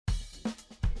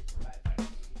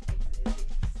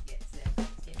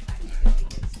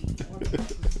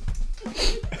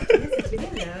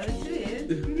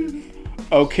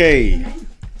Okay.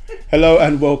 Hello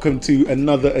and welcome to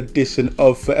another edition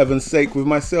of For Evan's Sake with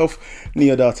myself,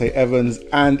 Neodate Evans,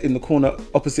 and in the corner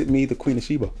opposite me, the Queen of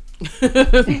Sheba.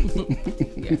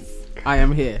 Yes, I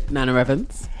am here, Nana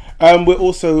Evans. We're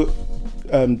also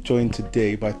joined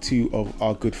today by two of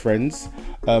our good friends,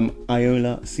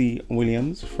 Iola C.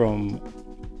 Williams from...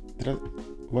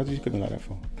 Why did you give me like that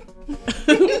for?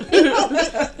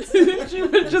 She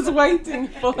was just waiting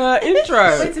for her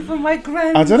intro. Waiting for my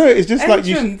grand I don't know, it's just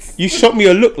entrance. like you shot me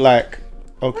a look like,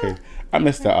 okay, I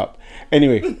messed that up.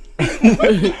 Anyway,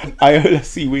 Iola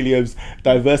C. Williams,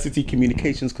 Diversity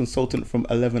Communications Consultant from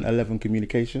 1111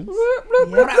 Communications.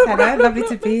 Hello, lovely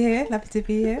to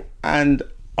be here. And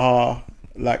are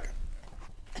like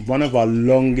one of our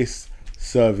longest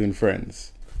serving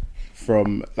friends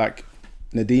from like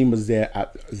Nadine was there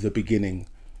at the beginning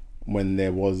when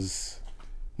there was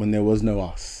no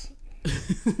us.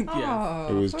 Yeah.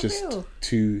 It was just real?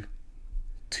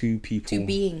 two people, Two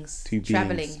beings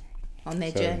traveling on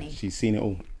their journey. She's seen it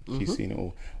all. She's seen it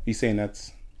all. You saying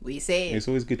that? What you saying? It's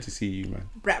always good to see you, man.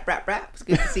 Brap. It's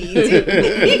good to see you too.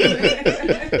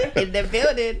 In the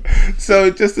building.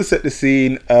 So just to set the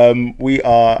scene, we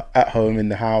are at home in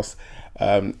the house.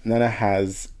 Nana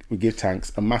we give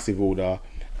thanks, a massive order,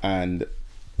 and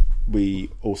we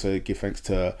also give thanks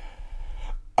to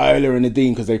Iola and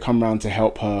Nadine because they come round to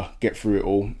help her get through it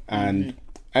all. And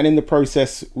in the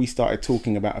process, we started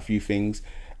talking about a few things,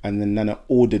 and then Nana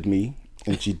ordered me,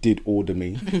 and she did order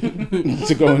me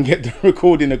to go and get the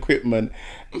recording equipment.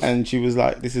 And she was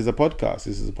like, this is a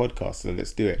podcast, so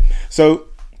let's do it. So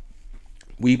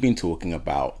we've been talking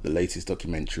about the latest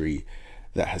documentary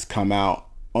that has come out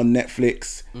on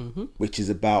Netflix, which is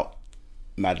about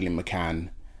Madeleine McCann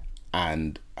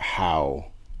and how...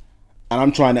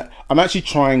 And I'm actually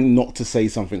trying not to say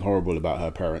something horrible about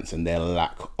her parents and their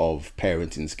lack of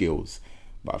parenting skills.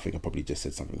 But I think I probably just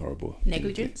said something horrible.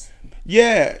 Negligence?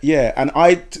 Yeah.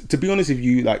 And to be honest with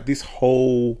you, like this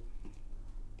whole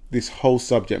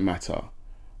subject matter,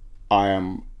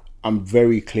 I'm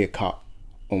very clear cut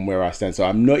on where I stand. So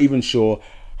I'm not even sure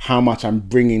how much I'm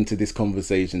bringing to this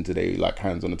conversation today, like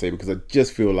hands on the table, because I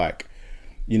just feel like,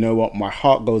 you know what, my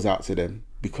heart goes out to them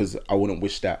because I wouldn't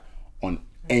wish that on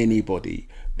anybody,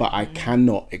 but I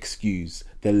cannot excuse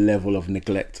the level of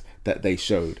neglect that they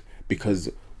showed,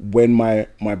 because when my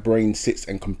brain sits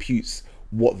and computes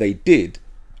what they did,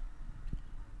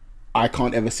 I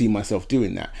can't ever see myself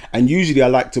doing that. And usually I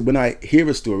like to, when I hear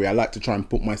a story, I like to try and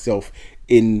put myself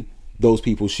in those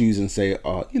people's shoes and say,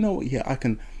 you know what, yeah, I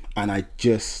can, and I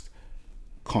just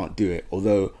can't do it.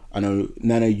 Although I know,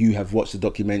 Nana, you have watched the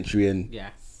documentary and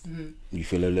Yes. you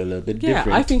feel a little bit Yeah,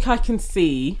 different. I think I can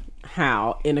see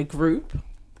how in a group,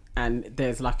 and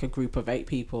there's like a group of 8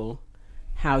 people,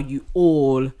 how you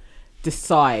all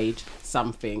decide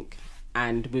something,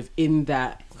 and within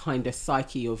that kind of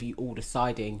psyche of you all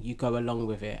deciding, you go along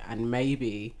with it, and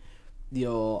maybe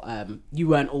you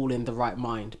weren't all in the right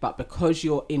mind, but because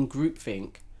you're in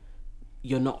groupthink,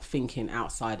 you're not thinking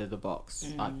outside of the box,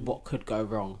 like what could go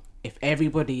wrong. If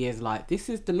everybody is like, this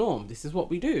is the norm, this is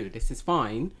what we do, this is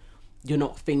fine, you're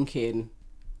not thinking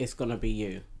it's gonna be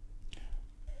you.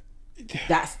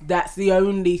 That's the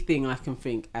only thing I can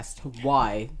think as to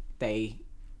why they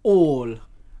all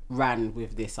ran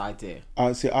with this idea.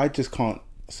 See, I just can't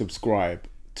subscribe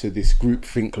to this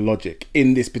groupthink logic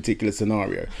in this particular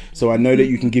scenario. So I know that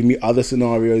you can give me other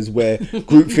scenarios where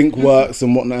groupthink works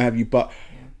and whatnot have you, but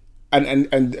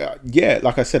yeah,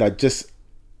 like I said,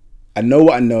 I know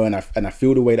what I know, and I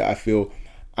feel the way that I feel.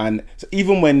 And so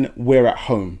even when we're at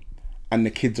home and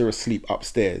the kids are asleep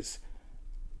upstairs,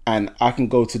 and I can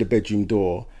go to the bedroom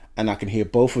door and I can hear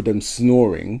both of them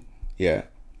snoring, yeah,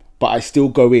 but I still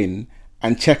go in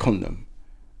and check on them.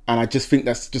 And I just think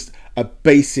that's just a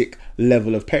basic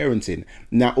level of parenting.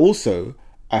 Now, also,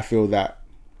 I feel that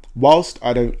whilst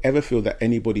I don't ever feel that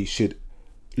anybody should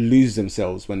lose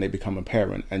themselves when they become a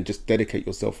parent and just dedicate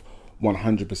yourself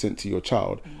 100% to your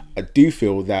child, I do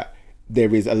feel that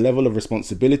there is a level of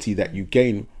responsibility that you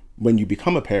gain when you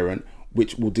become a parent,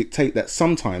 which will dictate that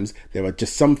sometimes there are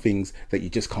just some things that you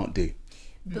just can't do.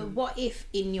 But what if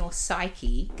in your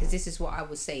psyche, because this is what I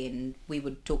was saying, we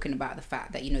were talking about the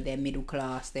fact that, you know, they're middle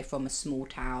class, they're from a small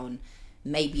town,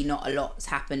 maybe not a lot's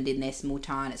happened in their small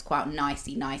town, it's quite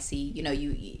nicey, you know,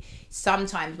 you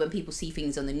sometimes when people see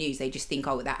things on the news, they just think,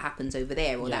 oh, that happens over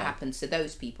there, or that happens to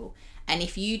those people. And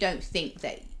if you don't think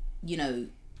that, you know,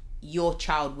 your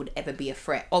child would ever be a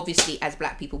threat, obviously as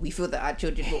black people we feel that our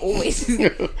children will always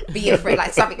be a threat,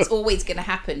 like something's always going to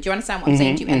happen. Do you understand what I'm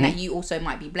saying to you? And that you also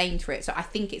might be blamed for it. So I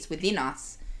think it's within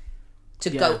us to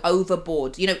go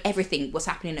overboard. You know, everything, what's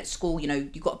happening at school, you know,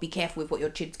 you got to be careful with what your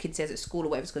kid says at school or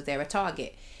whatever, because they're a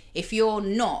target. If you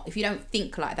don't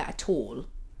think like that at all,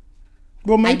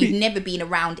 well, maybe, and you've never been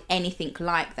around anything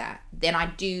like that, then I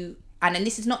do, and then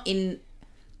this is not in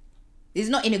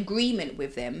agreement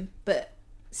with them, but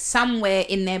somewhere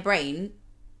in their brain,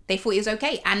 they thought it was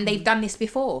okay, and they've done this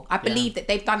before. I believe that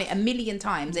they've done it a million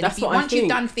times, and once you've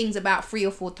done things about 3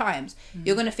 or 4 times,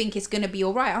 you're gonna think it's gonna be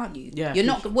all right, aren't you? Yeah. You're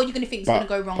not. What are you gonna think is gonna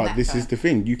go wrong? But this is the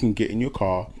thing: you can get in your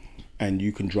car, and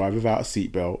you can drive without a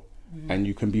seatbelt, and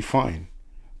you can be fine.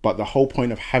 But the whole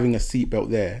point of having a seatbelt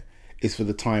there is for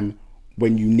the time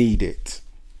when you need it.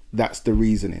 That's the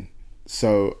reasoning.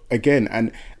 So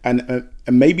again, and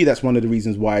maybe that's one of the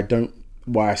reasons why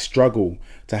I struggle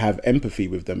to have empathy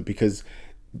with them, because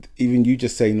even you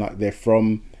just saying like they're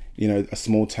from, you know, a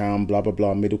small town, blah blah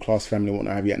blah, middle class family, what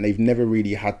have you, and they've never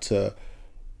really had to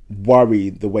worry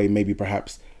the way maybe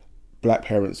perhaps black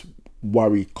parents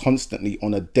worry constantly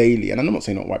on a daily. And I'm not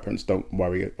saying that white parents don't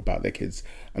worry about their kids.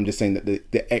 I'm just saying that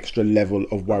the extra level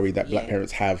of worry that black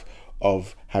parents have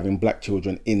of having black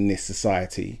children in this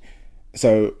society.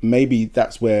 So maybe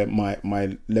that's where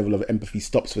my level of empathy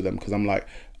stops for them, because I'm like,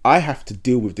 I have to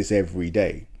deal with this every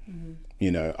day.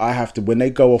 You know, I have to, when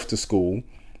they go off to school,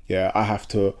 I have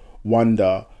to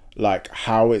wonder like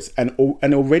how it's, and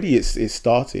already it's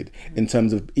started in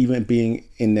terms of even being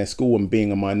in their school and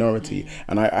being a minority.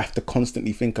 And I have to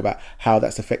constantly think about how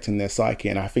that's affecting their psyche.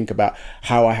 And I think about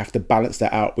how I have to balance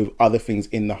that out with other things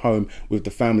in the home, with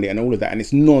the family and all of that. And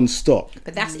it's non-stop.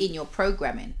 But that's in your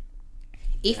programming.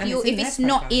 If it's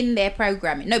not in their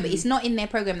programming, but it's not in their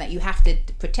program that you have to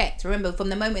protect. Remember, from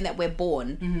the moment that we're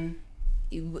born,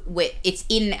 it's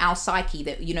in our psyche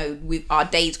that, you know, our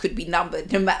days could be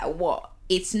numbered no matter what.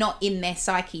 It's not in their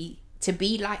psyche to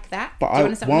be like that.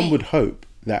 But one would hope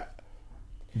that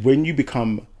when you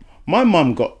become, my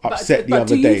mum got upset the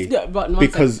other day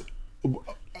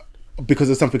because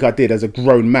of something I did as a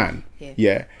grown man.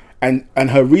 And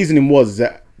her reasoning was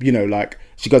that, you know, like,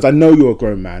 she goes, I know you're a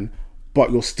grown man,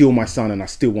 but you're still my son and I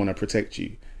still want to protect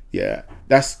you.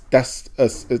 That's a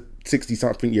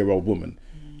 60-something-year-old woman.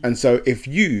 And so if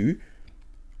you,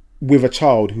 with a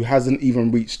child who hasn't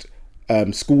even reached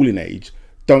schooling age,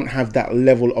 don't have that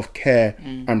level of care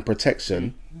and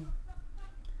protection.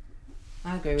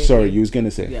 I agree with Sorry, you. you was going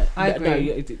to say. I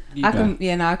agree.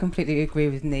 I completely agree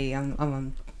with Nee. I'm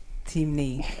on Team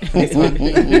Nee. This one.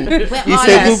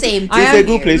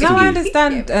 I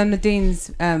understand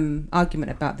Nadine's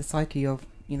argument about the psyche of,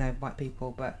 you know, white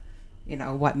people, but, you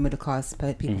know, white middle class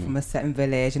people from a certain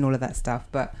village and all of that stuff.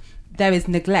 But there is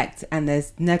neglect and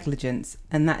there's negligence,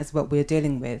 and that is what we're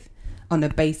dealing with on a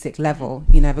basic level,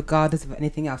 you know, regardless of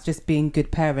anything else. Just being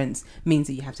good parents means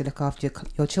that you have to look after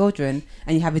your children,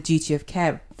 and you have a duty of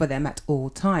care for them at all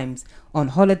times, on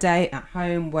holiday, at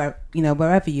home,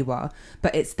 wherever you are.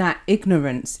 But it's that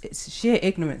ignorance, it's sheer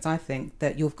ignorance, I think,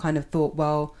 that you've kind of thought,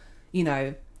 well, you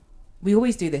know, we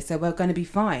always do this, so we're going to be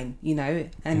fine, you know,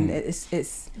 and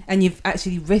it's and you've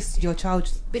actually risked your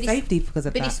child's safety because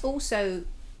of that. But it's also,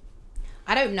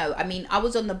 I don't know. I mean, I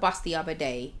was on the bus the other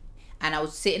day, and I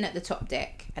was sitting at the top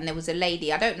deck, and there was a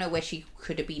lady, I don't know where she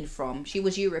could have been from. She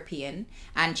was European,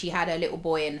 and she had her little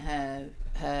boy and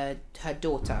her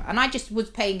daughter. And I just was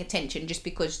paying attention just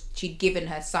because she'd given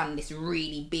her son this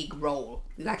really big roll.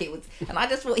 Like it was, and I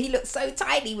just thought he looked so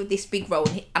tiny with this big roll.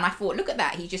 And I thought, look at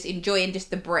that, he's just enjoying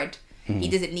just the bread. He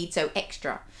doesn't need so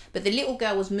extra. But the little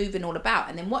girl was moving all about.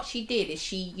 And then what she did is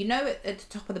she, you know, at the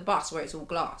top of the bus where it's all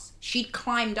glass, she'd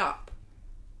climbed up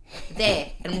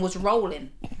there and was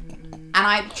rolling. And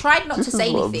I tried not to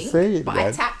say anything, but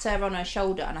I tapped her on her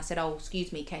shoulder and I said, oh,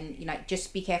 excuse me, can you, like,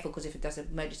 just be careful, because if it does an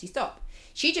emergency, stop.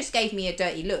 She just gave me a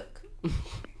dirty look.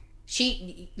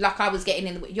 She, like I was getting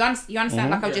in the way. You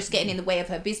understand? Like I was just getting in the way of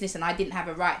her business, and I didn't have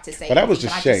a right to say but that was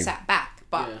just shame. I just sat back.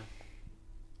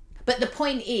 But the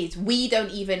point is, we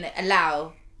don't even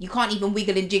allow, you can't even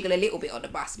wiggle and jiggle a little bit on the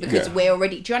bus, because we're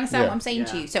already, do you understand what I'm saying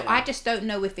to you? So I just don't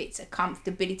know if it's a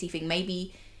comfortability thing.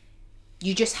 Maybe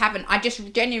you just haven't. I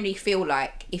just genuinely feel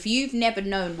like if you've never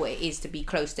known what it is to be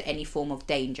close to any form of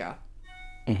danger,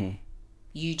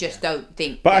 you just don't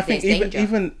think. But I think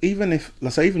even if,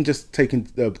 let's say, even just taking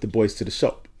the boys to the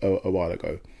shop a while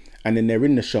ago, and then they're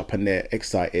in the shop and they're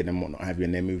excited and whatnot have you,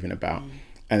 and they're moving about,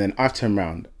 and then I've turned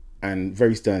around and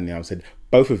very sternly I've said,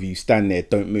 both of you stand there,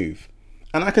 don't move.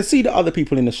 And I can see the other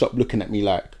people in the shop looking at me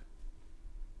like,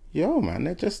 yo man,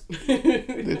 they're just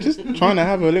trying to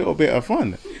have a little bit of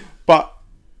fun. But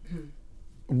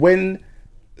when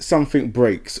something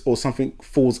breaks or something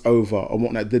falls over or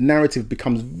whatnot, the narrative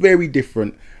becomes very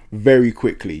different very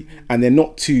quickly, and they're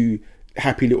not too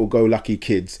happy little go lucky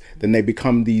kids, then they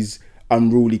become these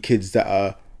unruly kids that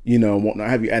are, you know, and whatnot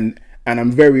have you. And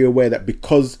I'm very aware that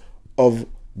because of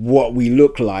what we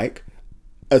look like,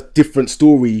 a different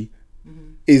story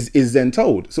is then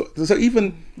told. So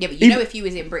even but you know, if you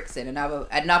was in Brixton,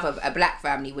 a black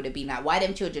family would have been like, why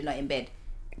them children not in bed?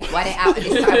 Why they out at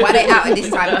this time? Why they out at this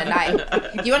time of the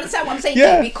night? Do you understand what I'm saying?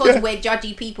 Yeah, because we're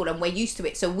judgy people and we're used to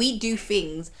it, so we do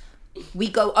things. We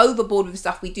go overboard with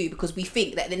stuff we do because we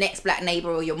think that the next black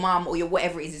neighbour or your mum or your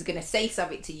whatever it is going to say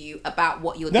something to you about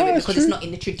what you're doing because it's not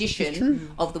in the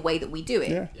tradition of the way that we do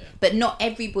it. Yeah. But not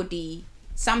everybody.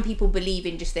 Some people believe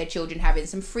in just their children having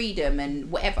some freedom and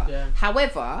whatever. Yeah.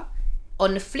 However,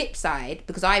 on the flip side,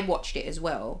 because I watched it as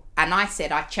well, and I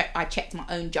said I checked my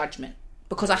own judgment.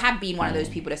 Because I have been one of those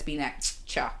people that's been like,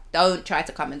 don't try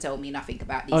to come and tell me nothing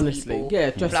about these people. Yeah,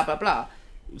 just blah, blah, blah.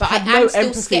 But I am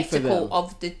still skeptical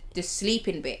of the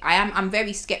sleeping bit. I'm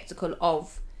very skeptical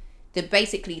of the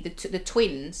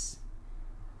twins.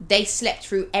 They slept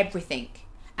through everything.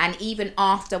 And even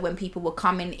after, when people were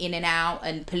coming in and out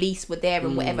and police were there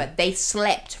and whatever, they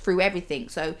slept through everything.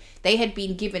 So they had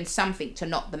been given something to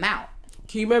knock them out.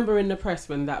 Do you remember in the press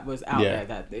when that was out Yeah.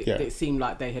 there that it seemed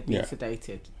like they had been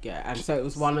sedated? Yeah, and so it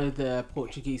was one of the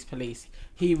Portuguese police.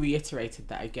 He reiterated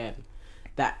that again,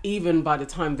 that even by the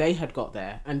time they had got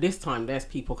there, and this time there's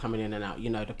people coming in and out. You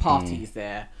know, the party's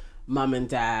there, mum and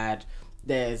dad.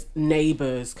 There's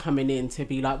neighbours coming in to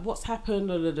be like, "What's happened?"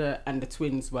 And the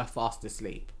twins were fast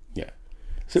asleep. Yeah.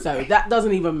 So that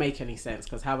doesn't even make any sense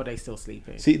because how are they still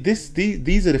sleeping? See,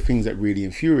 these are the things that really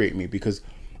infuriate me, because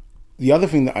the other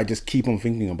thing that I just keep on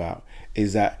thinking about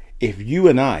is that if you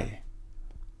and I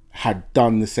had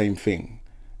done the same thing,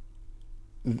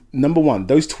 number one,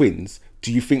 those twins,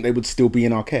 do you think they would still be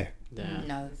in our care? Yeah.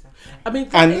 No. I mean,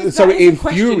 And that so is a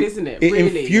question, isn't it? it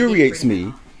Really? infuriates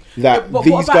me that But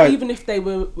these what about guys, even if they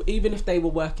were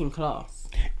working class?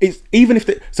 it's even if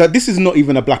they, so this is not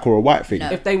even a black or a white thing.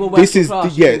 No. If they were working This is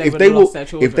class, yeah. they If would they have were lost their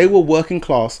children. if they were working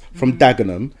class from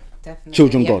Dagenham, Definitely.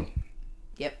 children Yep. gone.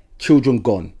 Yep. Children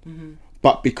gone.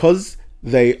 But because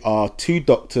they are two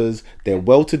doctors, they're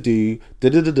well-to-do,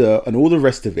 and all the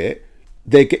rest of it,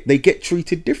 they get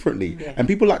treated differently. And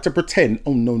people like to pretend,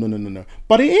 oh no,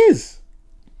 but it is.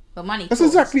 But money. That's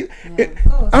talks. exactly. It,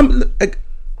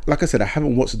 like I said, I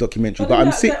haven't watched the documentary, but I'm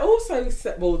they sick. also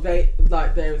said, well, there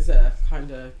was a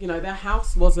kind of, you know, their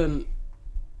house wasn't.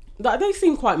 Like, they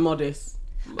seem quite modest.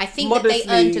 I think that they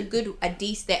earned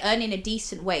they're earning a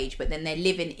decent wage, but then they're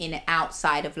living in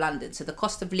outside of London, so the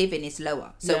cost of living is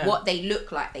lower. So what they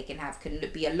look like they can have can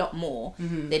be a lot more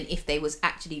than if they was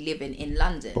actually living in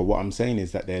London. But what I'm saying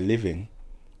is that they're living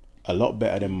a lot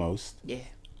better than most. Yeah.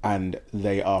 And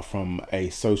they are from a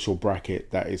social bracket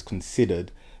that is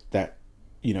considered that,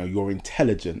 you know, you're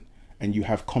intelligent and you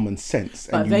have common sense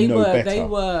and But you know better. they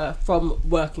were from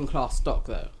working class stock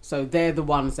though, so they're the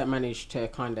ones that managed to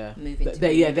kind of Move into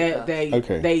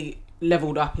they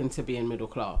leveled up into being middle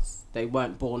class. They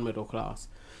weren't born middle class.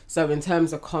 So in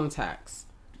terms of contacts,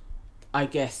 I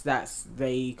guess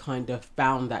they kind of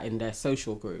found that in their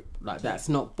social group, like that's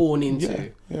not born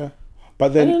into. Yeah.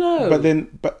 But then, I don't know.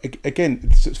 but again,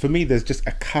 for me, there's just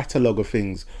a catalogue of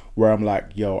things where I'm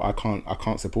like, yo, I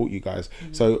can't support you guys.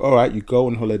 So, all right, you go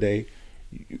on holiday,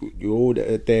 you're all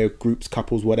there, groups,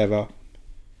 couples, whatever.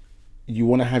 You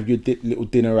want to have your little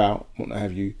dinner out, what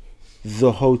have you.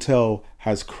 The hotel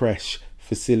has creche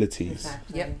facilities.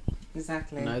 Exactly. Yep.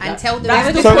 Exactly. No, And tell them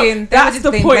that's the So- point. That's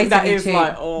the point that is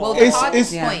like, oh, Well, the It's-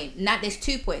 hardest it's- point. There's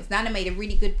 2 points. Nana made a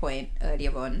really good point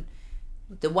earlier on.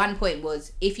 The one point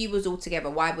was, if you was all together,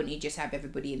 why wouldn't you just have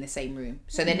everybody in the same room?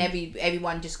 So then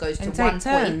everyone just goes to And one take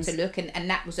point turns. to look, and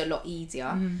that was a lot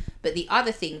easier. But the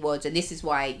other thing was, and this is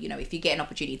why, you know, if you get an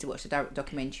opportunity to watch the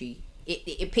documentary,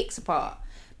 it picks apart.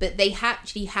 But they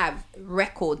actually have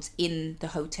records in the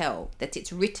hotel that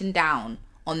it's written down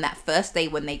on that first day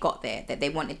when they got there that they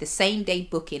wanted the same day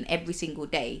booking every single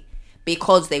day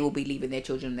because they will be leaving their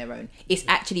children on their own. It's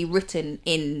actually written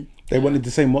in. They wanted the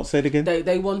same, what, say it again?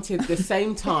 they wanted the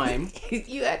same time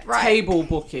You heard right. table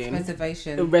booking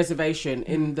Reservation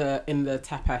in the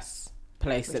tapas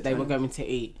place that they were going to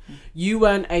eat. You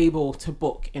weren't able to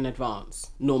book in advance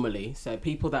normally, so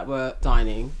people that were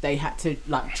dining, they had to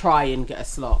like try and get a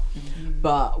slot.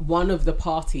 But one of the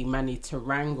party managed to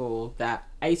wrangle that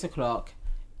 8:00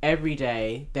 every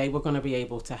day they were going to be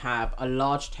able to have a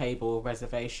large table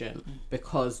reservation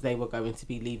because they were going to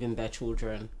be leaving their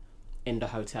children in the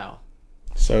hotel.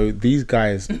 So these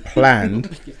guys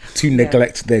planned to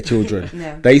neglect their children.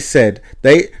 Yeah. They said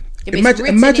If it's Imagine,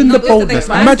 written imagine in the the boldness.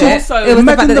 book, Imagine, right? Also, it was the fact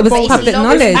imagine that it the was boldness. public It's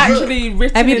knowledge. actually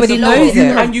written Everybody in the knows book,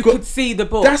 it. and you Got- could see the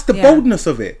book. That's the Yeah. boldness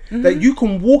of it. That you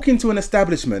can walk into an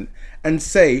establishment and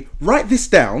say, write this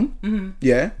down,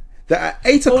 yeah, that at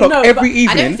 8 o'clock no, every but I don't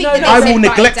evening, think that I they will said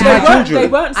neglect write my it down. children. They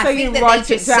weren't I saying think that write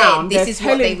they it just down. said this They're is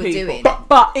what they telling were people. doing.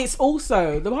 But it's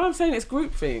also the way I'm saying it's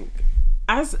groupthink.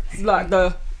 As like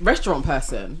the restaurant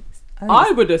person,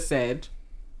 I would have said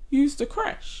use the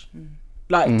creche.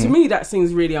 Like to me, that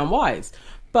seems really unwise.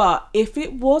 But if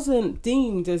it wasn't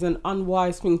deemed as an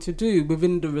unwise thing to do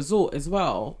within the resort as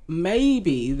well,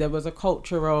 maybe there was a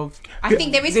culture of I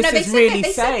think there is this no. They is said really that.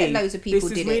 They said safe. that loads of people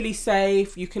This is did really it.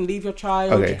 safe. You can leave your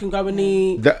child. Okay. You can go and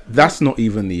eat. That's not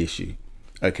even the issue.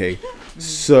 Okay.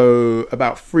 So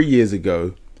about 3 years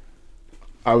ago,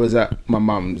 I was at my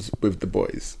mum's with the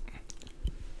boys.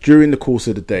 During the course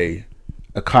of the day,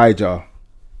 a Kaija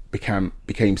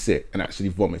became sick and actually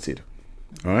vomited.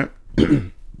 All right.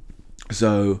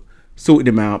 So sorted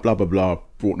him out, blah blah blah,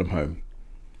 brought them home.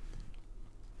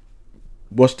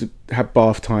 Had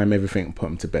bath time, everything, put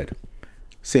him to bed.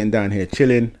 Sitting down here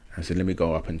chilling, I said, let me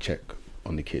go up and check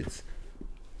on the kids.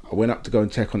 I went up to go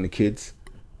and check on the kids.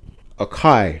 A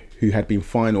Kai, who had been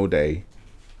fine all day,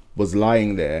 was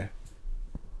lying there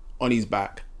on his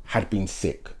back, had been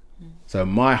sick. So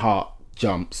my heart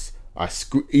jumps.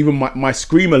 Even my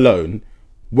scream alone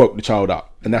woke the child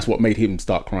up, and that's what made him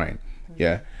start crying.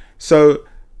 Yeah. So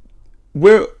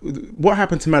what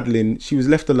happened to Madeline? She was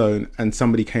left alone, and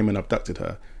somebody came and abducted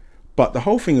her. But the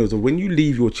whole thing is, when you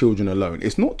leave your children alone,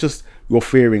 it's not just you're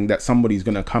fearing that somebody's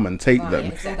going to come and take them.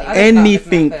 exactly.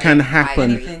 Anything can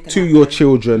happen Anything to your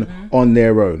children on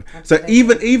their own. So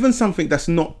even something that's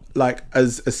not like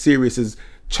as serious as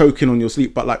choking on your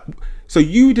sleep, but like, so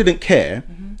you didn't care,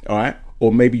 all right?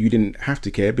 Or maybe you didn't have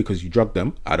to care because you drugged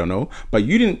them. I don't know. But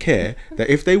you didn't care that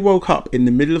if they woke up in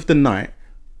the middle of the night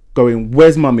going,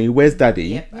 where's mummy? Where's daddy?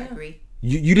 Yep, I agree.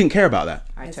 You didn't care about that.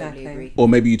 I Exactly. totally agree. Or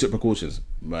maybe you took precautions.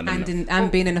 I don't know.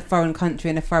 And being in a foreign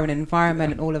country, in a foreign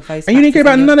environment, and all of those. And you didn't care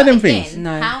about factors in none of But them again, things.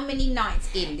 No. How many nights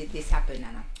in did this happen,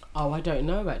 Nana? Oh, I don't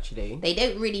know actually. They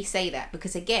don't really say that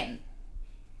because again,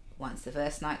 once the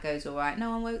first night goes all right, no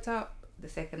one woke up. The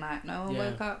second night, no one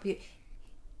woke up.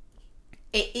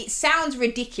 It sounds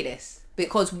ridiculous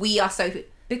because we are so.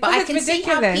 But I it's can see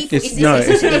how ridiculous.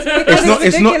 people.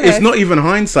 It's not even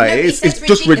hindsight. No, it's says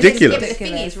just Yeah, ridiculous. but the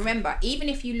thing is, remember, even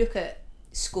if you look at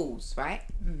schools, right?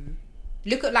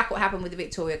 Look at like what happened with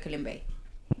Victoria Kalimbe.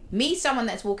 Me, someone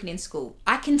that's walking in school,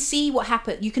 I can see what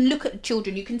happened. You can look at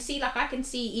children. You can see, like, I can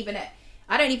see even at.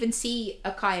 I don't even see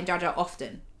Akai and Jaja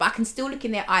often, but I can still look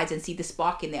in their eyes and see the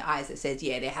spark in their eyes that says,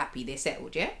 yeah, they're happy, they're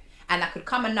settled, yeah? And I could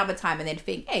come another time and then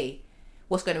think, hey,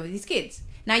 what's going on with these kids?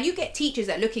 Now, you get teachers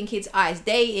that look in kids' eyes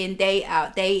day in, day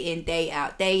out, day in, day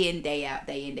out, day in, day out,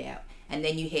 day in, day out. And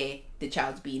then you hear the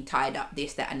child's being tied up,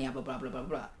 this, that, and the other, blah, blah, blah,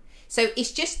 blah. So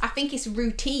it's just, I think it's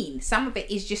routine. Some of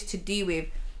it is just to do with,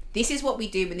 this is what we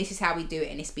do and this is how we do it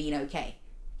and it's been okay.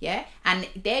 Yeah? And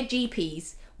their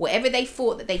GPs, whatever they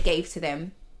thought that they gave to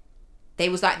them, they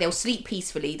was like, they'll sleep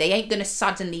peacefully. They ain't going to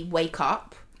suddenly wake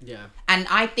up. Yeah. And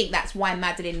I think that's why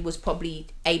Madeline was probably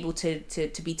able to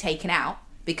be taken out,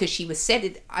 because she was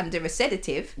under a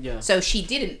sedative. Yeah. So she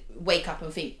didn't wake up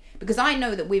and think. Because I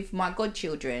know that with my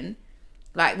godchildren,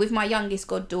 like with my youngest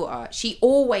goddaughter, she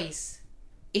always,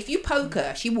 if you poke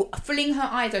her, she will fling her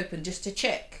eyes open just to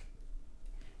check.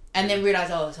 And then realise,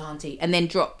 oh, it's auntie. And then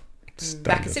drop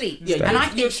back asleep. Yeah, and I you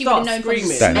think she would have known from the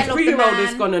screaming. smell of the 3-year-old is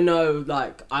man. gonna know,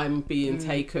 like, I'm being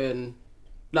taken,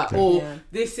 like, or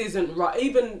this isn't right.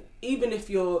 Even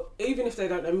if they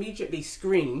don't immediately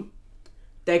scream,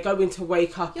 they're going to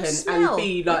wake up Your and smell,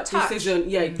 be like, your this touch.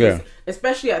 isn't,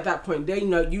 especially at that point,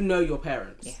 you know your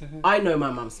parents. Yeah. I know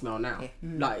my mum's smell now. Yeah.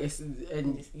 Like, it's,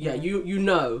 and you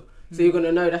know, so you're going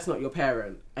to know that's not your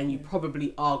parent, and you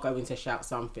probably are going to shout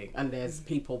something, and there's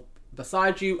people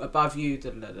beside you, above you, da,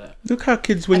 da, da. Look how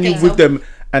kids, when Okay, you're with them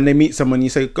and they meet someone, you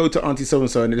say, go to auntie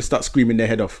so-and-so, and they just start screaming their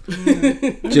head off. Do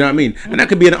you know what I mean? And that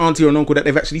could be an auntie or an uncle that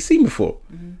they've actually seen before.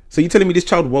 So you're telling me this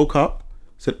child woke up,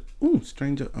 said, oh,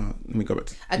 stranger, let me go back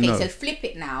to... Okay, no. so flip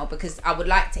it now, because I would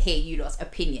like to hear you lot's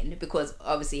opinion, because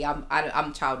obviously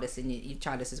I'm childless and you're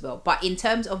childless as well. But in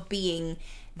terms of being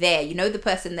there, you know, the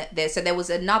person that there, so there was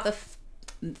another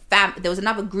there was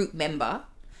another group member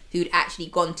who'd actually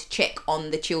gone to check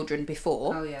on the children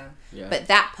before. Oh yeah. But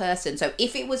that person, so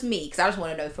if it was me, because I just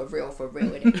want to know for real,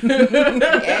 innit?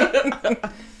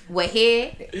 Yeah? We're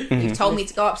here, you've told me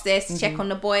to go upstairs to check on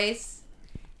the boys,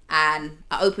 and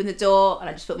I opened the door and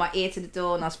I just put my ear to the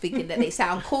door and I was thinking that they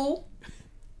sound cool,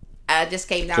 I just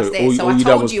came all downstairs. So you I done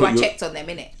told was you put I your- checked on them,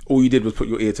 innit? All you did was put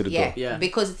your ear to the Yeah. door. Yeah.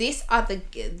 Because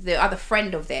the other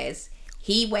friend of theirs,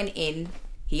 he went in,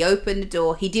 he opened the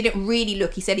door, he didn't really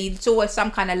look. He said he saw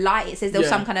some kind of light. It says there was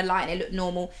Yeah. some kind of light and it looked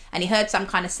normal. And he heard some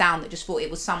kind of sound that just thought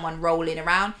it was someone rolling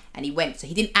around, and he went. So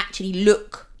he didn't actually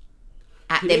look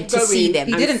at He them didn't to go see in them.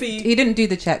 He and didn't. see- He didn't do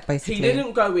the check. Basically, He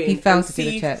didn't go in He failed and to do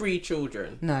the see check. 3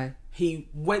 children. No. He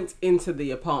went into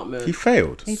the apartment. He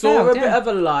failed. He saw failed, a bit yeah. of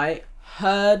a light,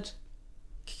 heard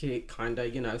kind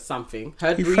of, something,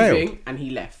 heard He breathing, failed. and he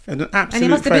left. And an And absolute he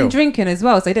must have fail. been drinking as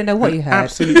well, so he didn't know what you heard.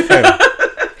 Absolute fail.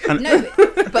 No,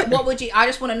 but what would you? I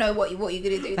just want to know what you're gonna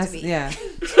do That's, to me. yeah.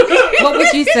 What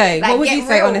would you say? Like, what would get you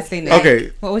say real. honestly, Nick?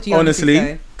 Okay, What would you honestly,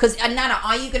 say? Because Nana,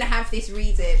 are you gonna have this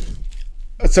reason?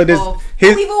 So there's Of,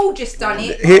 here's we've all just done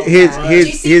it. here's Do you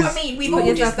see here's what I mean? We've Put all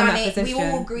yourself just in done that it. We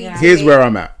position. all agreed. Yeah. to here's it. where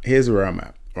I'm at. Here's where I'm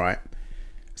at. Right.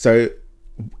 So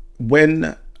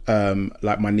when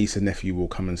like my niece and nephew will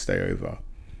come and stay over,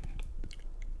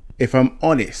 if I'm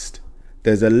honest,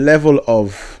 there's a level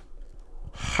of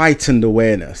heightened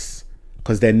awareness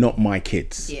because they're not my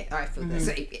kids. Yeah, I feel the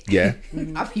same. Yeah.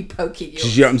 I'll be poking Do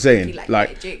you know what I'm Be saying? like, Like,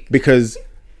 yeah, jig. because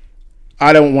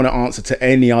I don't want to answer to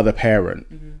any other parent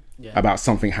Yeah. about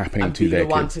something happening And to be their the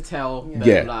one kids. to tell them,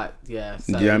 Yeah.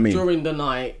 So Do you know what I mean? during the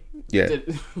night, Yeah.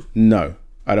 No,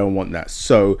 I don't want that.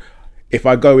 So if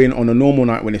I go in on a normal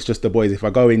night when it's just the boys, if I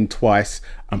go in twice,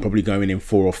 I'm probably going in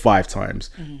 4 or 5 times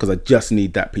because I just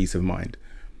need that peace of mind.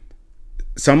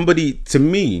 Somebody, to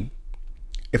me,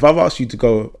 if I've asked you to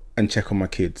go and check on my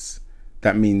kids,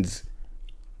 that means,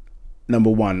 number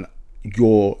one,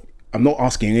 I'm not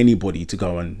asking anybody to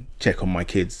go and check on my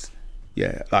kids.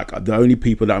 Yeah, like the only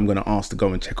people that I'm going to ask to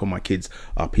go and check on my kids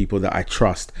are people that I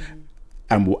trust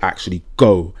and will actually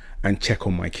go and check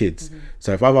on my kids.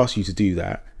 So if I've asked you to do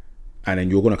that, and then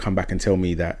you're going to come back and tell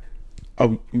me that,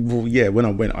 oh, well, yeah, when I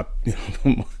went,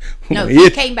 No, he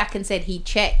came back and said he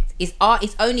checked. It's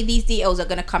only these details are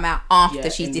going to come out after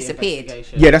she's in the disappeared.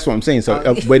 investigation. Yeah, that's what I'm saying.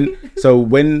 So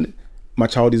when my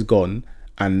child is gone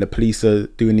and the police are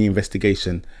doing the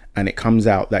investigation and it comes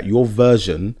out that your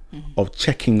version of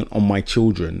checking on my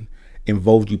children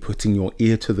involved you putting your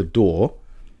ear to the door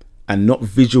and not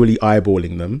visually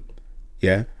eyeballing them,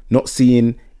 yeah, not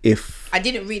seeing if I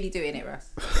didn't really do it, Russ.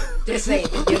 Just saying,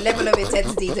 your level of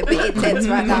intensity is a bit intense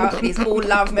right now, and it's all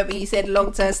love. Remember, you said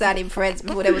long-term standing friends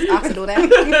before there was us and all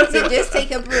that. So just take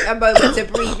a moment to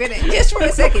breathe in it, just for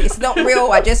a second. It's not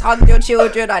real. I just hugged your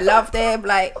children. I love them.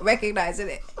 Like, recognizing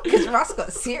it, because Russ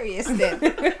got serious then.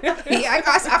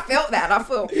 I felt that. And I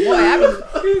thought,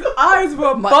 boy, His eyes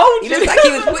were he bulging. looked like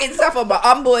he was putting stuff on my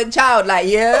unborn child. Like,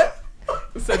 yeah.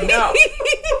 So now,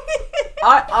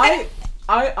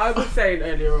 I was saying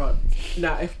earlier on,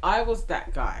 now if I was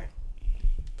that guy,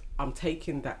 I'm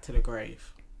taking that to the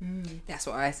grave. That's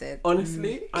what I said.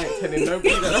 Honestly, I ain't telling nobody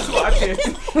that that's what I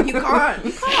did. You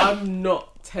can't. I'm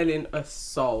not telling a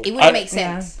soul. It wouldn't make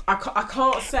sense. I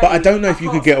can't say. but I don't know if you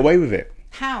can't could get away with it.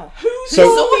 How? So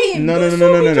saw him? no. Who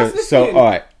saw me just So listening? all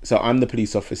right. So I'm the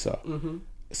police officer.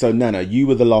 So Nana, you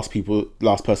were the last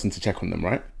person to check on them,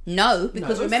 right? No,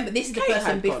 because No, remember, this is the Kate person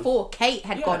had gone. before Kate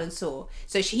had Yeah. gone and saw.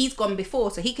 So he's gone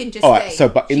before, so he can just All say. right. So,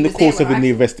 but in she the was course there of when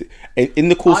the in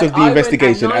the course of the I went at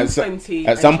investigation, at 9:20 at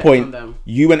and some checked point, on them.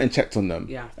 you went and checked on them.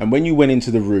 Yeah. And when you went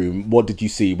into the room, what did you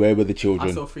see? Where were the I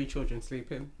children? saw 3 children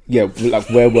sleeping. Yeah, like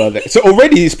where were they? So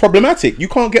already it's problematic. You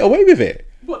can't get away with it.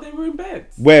 What, they were in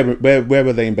beds? Where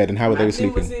were they in bed and how were they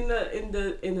Madeline was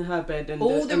sleeping? in her bed, and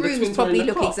all the and rooms twins were in probably the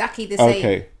look cot exactly the same.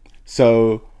 Okay.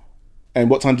 So, and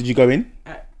what time did you go in?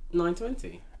 at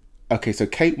 9:20. Okay, so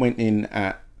Kate went in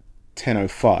at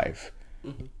 10:05,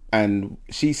 and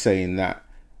she's saying that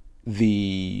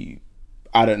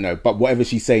I don't know, but whatever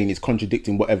she's saying is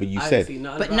contradicting whatever you I said. see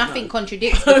none But about nothing that.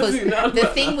 contradicts I because see none the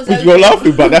about thing was that. open. You're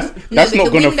laughing, but that's No, not the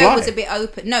going to window fly. was a bit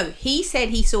open. No, he said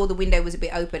he saw the window was a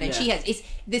bit open, and Yeah. she has. It's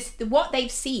this. What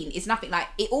they've seen is nothing like.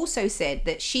 It also said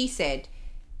that she said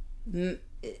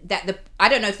that I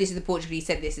don't know if this is the Portuguese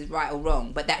said this is right or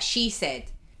wrong, but that she said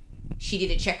she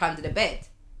didn't check under the bed,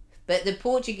 but the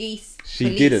Portuguese She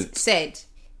police didn't. said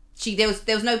there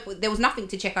was nothing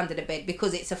to check under the bed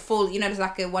because it's a full, it's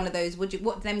like one of those what do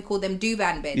them call them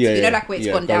duvan beds, Yeah, yeah, like where it's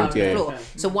yeah, gone down those, to the yeah. floor. Okay.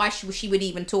 So why she would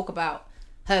even talk about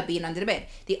her being under the bed?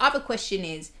 The other question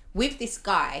is, with this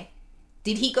guy,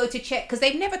 did he go to check? Because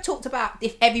they've never talked about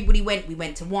if everybody went. We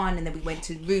went to 1 and then we went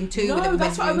to room 2 and then we No, went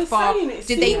that's to what I room was 5. saying. It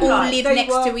Did they seemed all like live they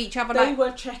next were- to each other? They Like,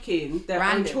 were checking their own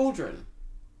random. children.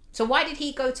 so why did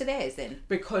he go to theirs then?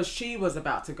 Because she was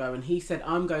about to go and he said,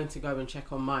 I'm going to go and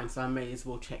check on mine, so I may as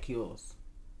well check yours.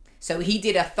 So he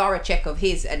did a thorough check of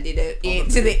his and did a ear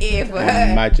to the ear for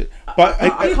her. Imagine. But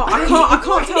I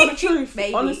can't tell the truth.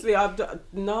 Maybe. Honestly,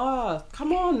 nah.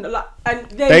 Come on, like, and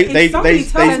They somebody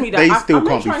tells me that they I still may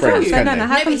can't be try and friends, tell you. can No. they? How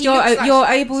No, come but he looks like you're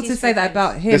able to his say that friends.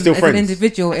 about him They're still as friends. an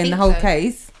individual I in the think whole so.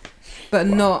 case, but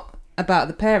not about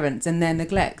the parents and their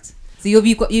neglect? So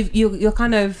you're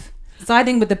kind of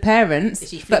siding with the parents, Is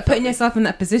she but putting flip-flopping? yourself in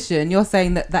that position, you're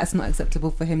saying that that's not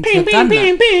acceptable for him to have done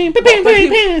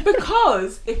that.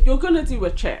 Because if you're gonna do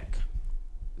a check,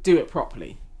 do it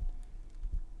properly.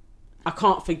 I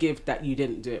can't forgive that you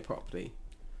didn't do it properly.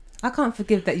 I can't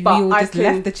forgive that you But all I just can-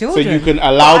 left the So children. you can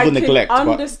allow But the I can neglect, but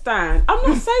understand. I'm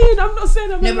not saying I'm No,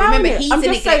 allowing but remember, it. he's I'm a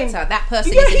just neglector. saying, That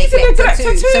person Yeah, is he's a a neglector, neglector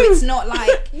too. So too. it's not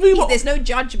like We were- there's no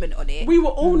judgment on it. we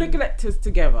were all neglectors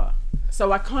together.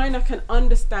 So I kind of can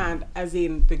understand, as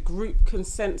in the group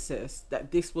consensus,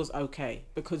 that this was okay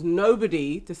because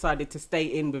nobody decided to stay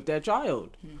in with their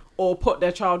child or put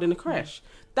their child in a creche.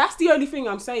 That's the only thing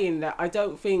I'm saying, that I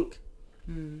don't think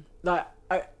like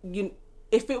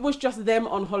if it was just them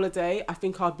on holiday, I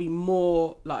think I'd be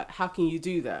more like, how can you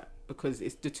do that? Because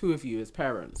it's the two of you as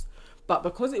parents. But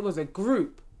because it was a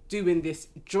group doing this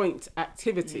joint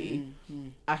activity,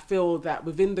 I feel that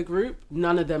within the group,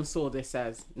 none of them saw this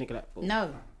as neglectful.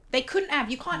 No, they couldn't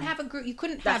have. You can't have a group. You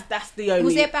couldn't have. That's the only.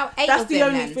 Was there about 8 That's of the them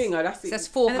only then? thing. That's So the, that's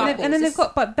 4 And couples. then they've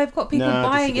got people No, I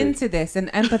buying disagree. into this and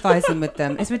empathizing with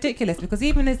them. It's ridiculous because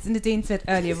even as Nadine said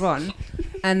earlier on,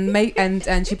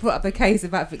 and she brought up a case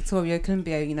about Victoria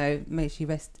Climbio, you know, may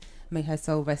her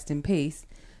soul rest in peace.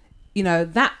 You know,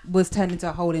 that was turned into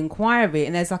a whole inquiry,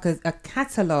 and there's like a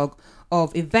catalogue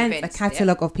of events, a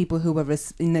catalogue of people who were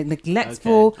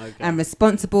neglectful Okay. and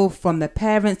responsible, from the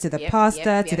parents to the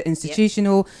pastor to the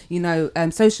institutional,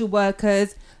 social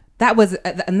workers. That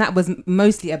was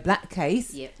mostly a black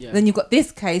case. Yep. Yeah. Then you've got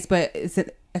this case, but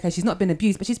she's not been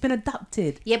abused, but she's been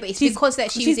adopted. Yeah, but it's She's- because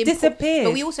that she she's was disappeared.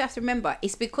 But we also have to remember,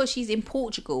 it's because she's in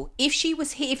Portugal. If she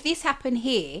was here, if this happened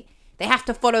here, they have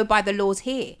to follow by the laws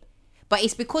here. But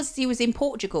it's because she was in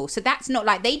Portugal. So that's not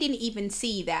like, they didn't even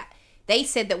see that. They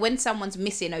said that when someone's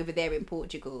missing over there in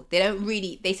Portugal, they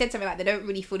said something like they don't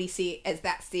really fully see it as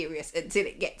that serious until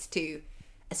it gets to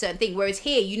a certain thing. Whereas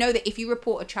here, you know that if you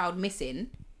report a child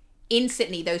missing,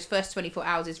 instantly those first 24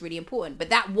 hours is really important. But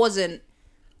that wasn't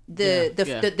the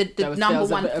There number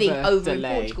was a one bit of thing a over delay.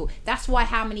 in Portugal. That's why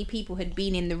how many people had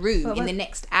been in the room But in the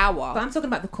next hour. But I'm talking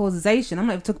about the causation. I'm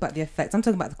not even talking about the effects. I'm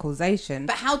talking about the causation.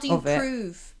 But how do you of it.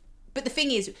 prove? But the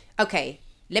thing is, okay,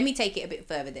 let me take it a bit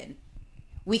further then.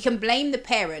 We can blame the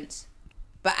parents,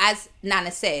 but as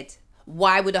Nana said,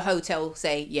 why would a hotel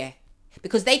say, yeah?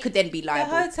 Because they could then be The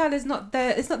liable. hotel is not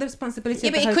the. It's not the responsibility. Yeah,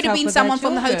 of but the it could have hotel been for their someone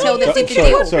from the children. hotel that did the sorry,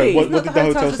 deal. sorry, what Not did the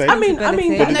hotel say? I mean, What did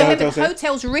No, the but hotel the say?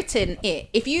 hotel's written it.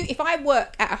 If I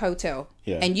work at a hotel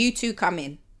Yeah. and you two come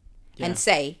in Yeah. and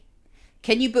say,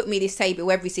 can you book me this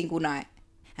table every single night?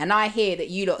 And I hear that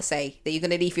you lot say that you're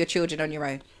going to leave your children on your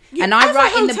own. And I as a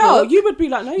write in the hotel, book, you would be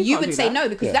like, no, you can't would do say that. no,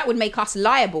 because Yeah. that would make us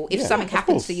liable if Yeah, something of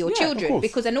happens course. to your Yeah, of children. course.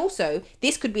 Because, and also,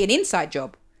 this could be an inside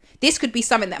job. This could be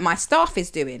something that my staff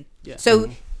is doing. Yeah. So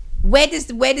where does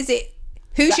it?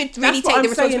 Who should really That's what take the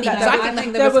I'm saying, responsibility? that Because I I think think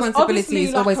that the there was responsibility obviously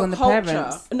is always like a on the culture.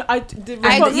 parents.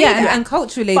 No, And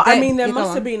culturally, but I they- mean, there you go must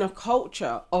on. have been a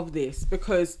culture of this,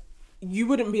 because you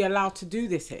wouldn't be allowed to do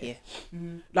this here. Yeah.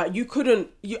 Like you couldn't.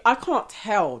 I can't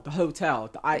tell the hotel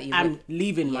that I you am would.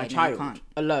 leaving Yeah, my no, you child can't.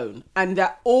 alone, and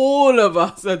that all of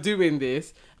us are doing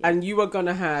this, and you are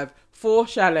gonna have 4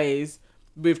 chalets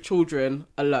with children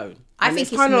alone. I And think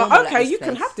it's kind of normal like, at okay, this you can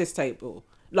place. have this table.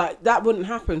 Like that wouldn't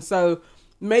happen. So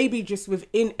maybe just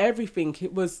within everything,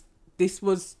 this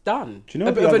was done. Do you know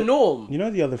a bit of the a norm. You know,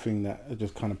 the other thing that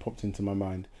just kind of popped into my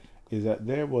mind is that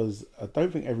there was, I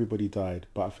don't think everybody died,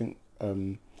 but I think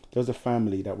there was a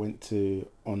family that went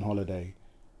on holiday,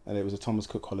 and it was a Thomas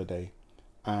Cook holiday,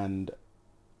 and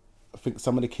I think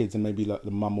some of the kids and maybe like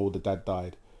the mum or the dad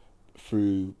died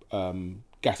through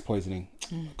gas poisoning,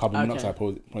 carbon monoxide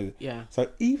poisoning. Yeah. So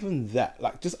even that,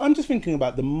 like, I'm just thinking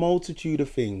about the multitude of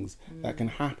things that can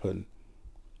happen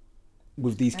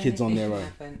with these kids on their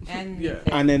own. Yeah.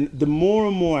 And then the more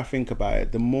and more I think about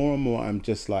it, the more and more I'm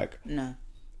just like, No.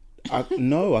 I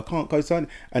can't co-sign.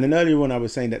 And then earlier on, I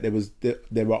was saying that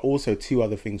there are also 2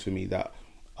 other things for me that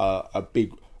are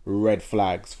big red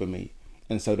flags for me.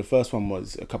 And so the first one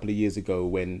was a couple of years ago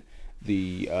when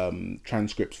the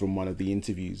transcripts from one of the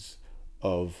interviews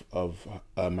of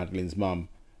Madeline's mum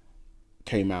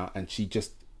came out, and she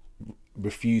just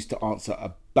refused to answer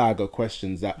a bag of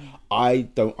questions that I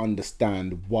don't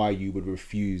understand why you would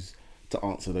refuse to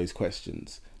answer those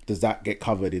questions. Does that get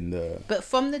covered in the... But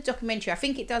from the documentary, I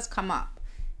think it does come up.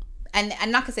 and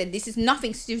like I said, this is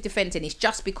nothing to do with defending. It's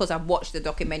just because I've watched the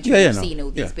documentary Yeah, and no, seen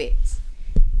all these yeah. bits.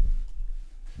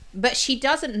 But she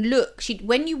doesn't look.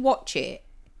 When you watch it,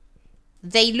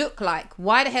 they look like,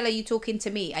 why the hell are you talking to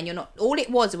me? And you're not. All it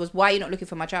was why you're not looking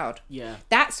for my child. Yeah.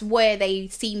 That's where they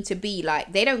seem to be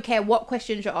like. They don't care what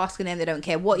questions you're asking them. They don't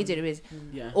care what you're doing.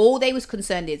 Yeah. All they was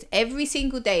concerned is every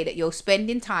single day that you're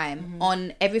spending time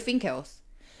on everything else,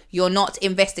 you're not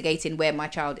investigating where my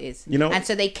child is. You know- and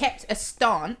so they kept a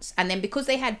stance, and then because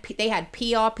they had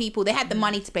PR people, they had the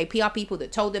money to pay PR people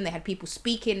that told them, they had people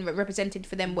speaking, represented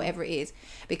for them, whatever it is,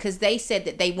 because they said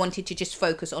that they wanted to just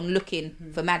focus on looking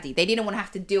for Maddie. They didn't want to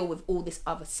have to deal with all this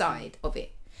other side of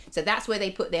it. So that's where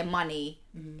they put their money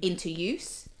into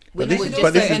use. But which this was is- just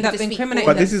but this for is- them end up to speak incriminating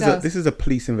for But them. this is a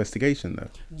police investigation, though.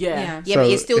 Yeah. Yeah, but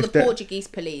So it's still if the they're- Portuguese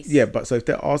police. Yeah, but so if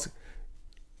they're asking,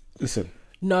 listen,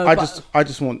 No, I but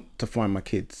just want to find my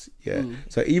kids. Yeah.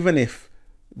 So even if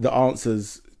the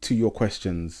answers to your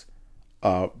questions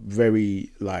are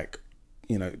very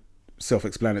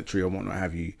self-explanatory or whatnot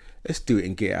have you, let's do it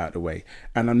and get it out of the way.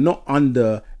 And I'm not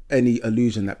under any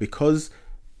illusion that because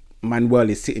Manuel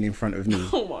is sitting in front of me,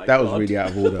 Oh my that was God. really out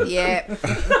of order. Yeah.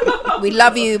 We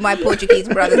love you, my Portuguese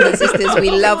brothers and sisters. We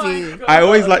love you. I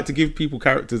always like to give people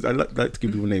characters. I like to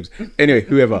give people names. Anyway,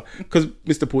 whoever, because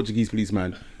Mr. Portuguese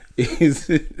policeman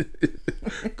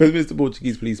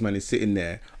is sitting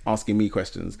there asking me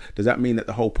questions. Does that mean that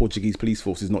the whole Portuguese police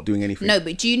force is not doing anything? No,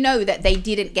 but do you know that they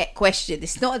didn't get questioned?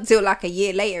 It's not until like a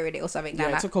year later in it or something yeah, like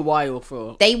it that. took a while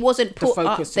for. They wasn't put up.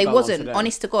 focus to They go wasn't, onto them.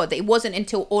 honest to God, it wasn't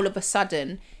until all of a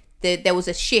sudden there was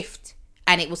a shift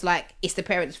and it was like, it's the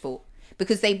parents' fault.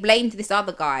 Because they blamed this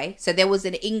other guy. So there was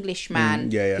an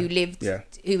Englishman who lived,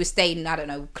 who was staying, I don't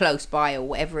know, close by or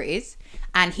whatever it is.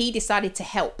 And he decided to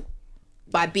help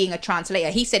by being a translator.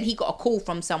 He said he got a call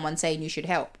from someone saying you should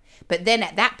help. But then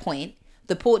at that point,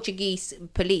 the Portuguese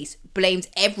police blamed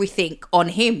everything on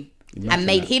him and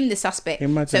made him the suspect.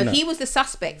 Imagine So he that. was the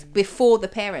suspect before the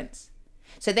parents.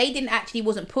 So they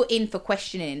wasn't put in for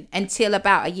questioning until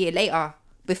about a year later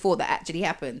before that actually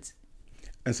happened.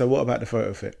 And so what about the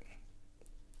photo fit?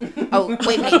 Oh,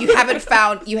 wait a minute, you haven't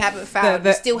found, you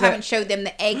still the- haven't showed them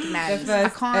the egg The now. I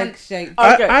first can't. egg-shaped.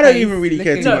 Okay. I don't even really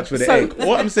care too No, much for the so- egg.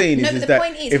 What I'm saying No, is but the that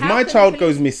point is, if how my can child the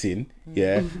goes missing,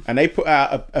 and they put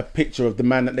out a picture of the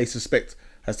man that they suspect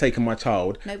has taken my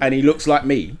child, and he looks like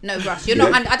me. No, Russ, you're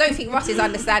not. I don't think Russ is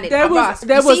understanding. There Russ,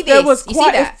 was you see there this? was You see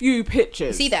quite a that? few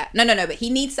pictures. See that? No. But he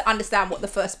needs to understand what the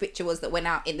first picture was that went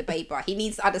out in the paper. He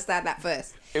needs to understand that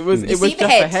first. It was You it was see just the a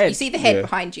head. head. You see the head Yeah.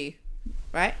 behind you,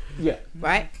 right? Yeah.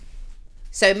 Right.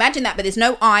 So imagine that, but there's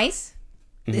no eyes.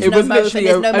 There's It no was motion. literally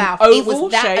There's no an mouth. It oval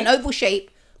was shape. an oval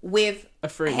shape with A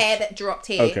fringe. hair that dropped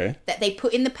here Okay. that they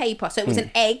put in the paper. So it was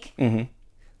an egg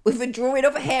with a drawing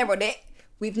of a hair on it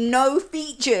with no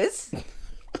features.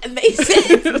 And they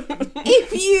said,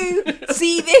 if you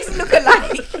see this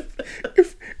lookalike,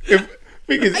 If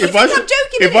think I'm joking,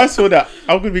 if innit? I saw that,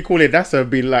 I'm gonna be calling NASA and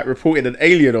be like reporting an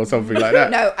alien or something like that.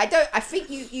 no, I don't. I think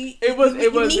you It was- need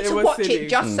it to was watch silly. it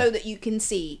just so that you can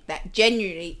see that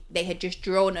genuinely they had just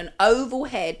drawn an oval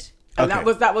head. And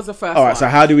Okay. that was the first All right, one. so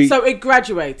how do we- So it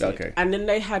graduated. Okay. And then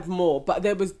they had more. But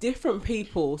there was different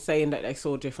people saying that they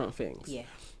saw different things. Yeah.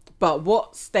 But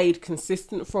what stayed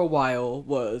consistent for a while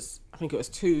was, I think it was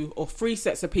 2 or 3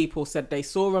 sets of people said they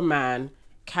saw a man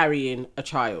carrying a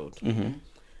child.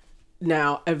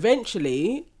 Now,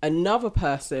 eventually, another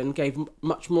person gave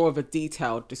much more of a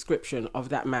detailed description of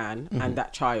that man and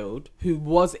that child who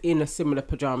was in a similar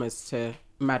pajamas to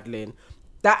Madeline.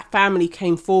 That family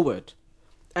came forward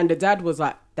and the dad was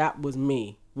like, that was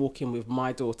me walking with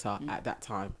my daughter at that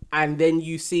time. And then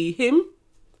you see him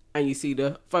and you see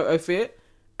the photo fit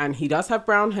and he does have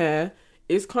brown hair,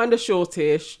 is kind of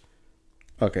shortish.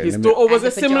 Okay, His let daughter was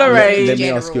And a the similar pajamas. age. me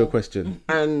general. ask you a question.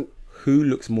 And Who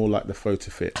looks more like the photo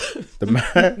fit, the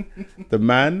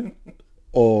man,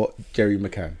 or Jerry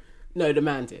McCann? no, the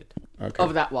man did. Okay.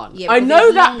 Of that one. Yeah, I because know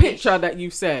it's that longish. picture that you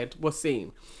said was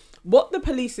seen. What the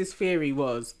police's theory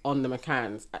was on the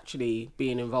McCanns actually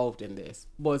being involved in this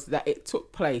was that it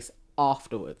took place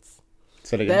afterwards.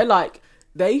 So They're like,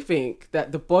 they think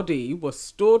that the body was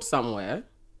stored somewhere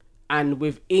and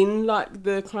within like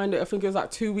the kind of, I think it was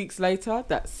like 2 weeks later,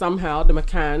 that somehow the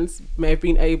McCanns may have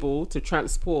been able to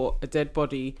transport a dead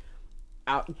body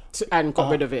out and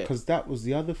got rid of it. Because that was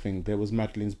the other thing. There was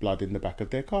Madeline's blood in the back of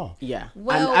their car. Yeah.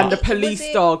 Well, and the was police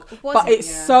it- dog. was But it-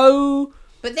 it's so...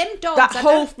 But them dogs, That I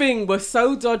whole don't- thing was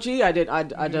so dodgy. I don't know.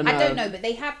 I don't know, but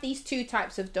they have these 2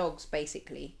 types of dogs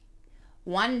basically.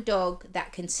 One dog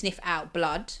that can sniff out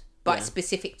blood, but Yeah.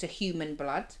 specific to human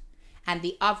blood, and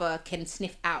the other can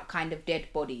sniff out kind of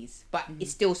dead bodies, but it's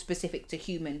still specific to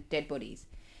human dead bodies.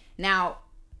 Now,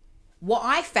 what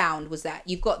I found was that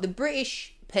you've got the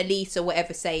British police or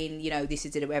whatever saying, you know, this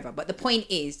is it or whatever. But the point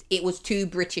is, it was 2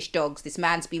 British dogs. This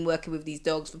man's been working with these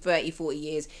dogs for 30, 40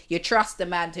 years. You trust the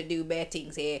man to do bare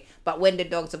things here. But when the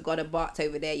dogs have gone and barked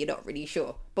over there, you're not really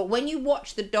sure. But when you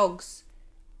watch the dogs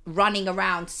running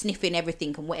around, sniffing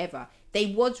everything and whatever, they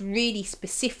was really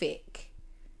specific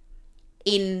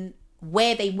in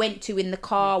where they went to in the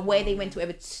car, where they went to,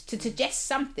 whatever, to suggest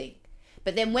something.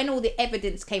 But then when all the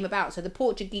evidence came about, so the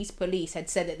Portuguese police had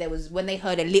said that there was, when they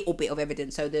heard a little bit of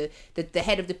evidence, so the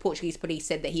head of the Portuguese police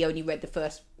said that he only read the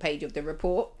first page of the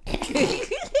report.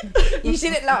 You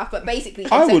shouldn't laugh, but basically,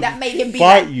 so that made him be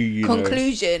like,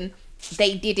 conclusion,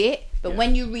 they did it. But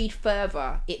when you read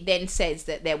further, it then says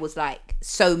that there was like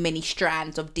so many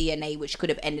strands of DNA which could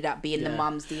have ended up being the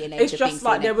mum's DNA. It's just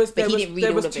like there was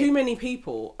too many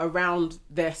people around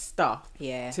their stuff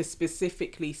to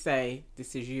specifically say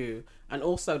this is you, and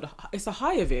also it's a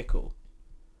hire vehicle,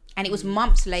 and it was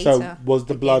months later. So was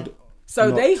the blood? So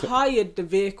they hired the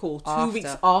vehicle 2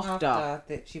 weeks after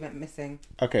that she went missing.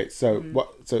 Okay, so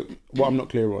what I'm not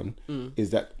clear on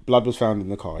is that blood was found in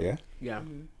the car, yeah? Yeah.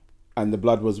 And the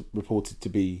blood was reported to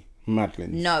be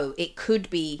Madeline's. No, it could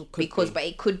be but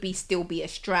it could be still be a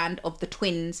strand of the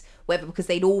twins, whether because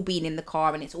they'd all been in the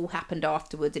car and it's all happened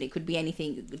afterwards, and it could be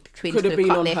anything. The twins could have been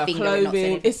cut on their her finger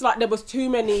clothing. It's like there was too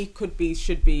many could be,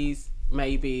 should be's,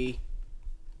 maybe,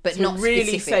 but to not really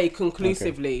specific. say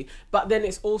conclusively. Okay. But then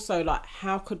it's also like,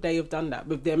 how could they have done that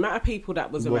with the amount of people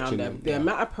that was around them, the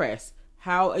amount of press?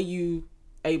 How are you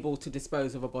able to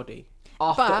dispose of a body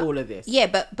after all of this? Yeah,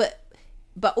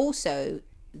 but also,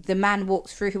 the man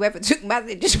walks through, whoever took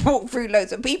Madeline just walked through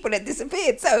loads of people and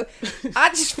disappeared. So I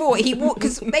just thought he walked,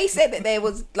 because they said that there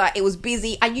was like, it was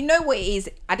busy. And you know what it is?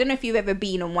 I don't know if you've ever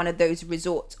been on one of those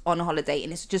resorts on holiday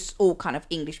and it's just all kind of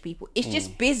English people. It's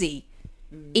just busy.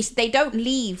 They don't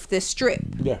leave the strip.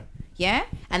 Yeah.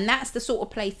 And that's the sort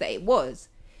of place that it was.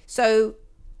 So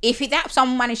if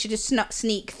someone managed to just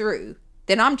sneak through,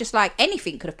 then I'm just like,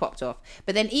 anything could have popped off.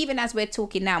 But then even as we're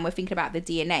talking now and we're thinking about the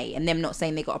DNA and them not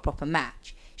saying they got a proper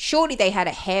match, surely they had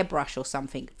a hairbrush or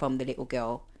something from the little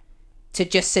girl to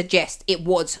just suggest it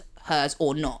was hers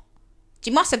or not.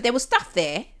 There was stuff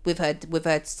there with her skin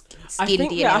DNA cells.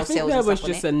 I think there was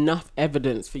just enough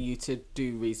evidence for you to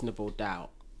do reasonable doubt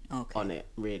on it,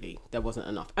 really. There wasn't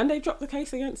enough. And they dropped the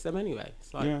case against them anyway.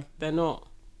 It's like, they're not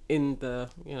in the,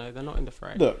 they're not in the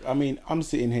fray. Look, I mean, I'm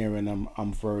sitting here and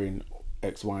I'm throwing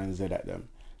X, Y, and Z at them.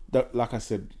 Like I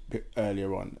said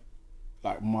earlier on,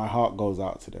 like my heart goes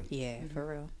out to them. Yeah, for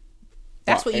real.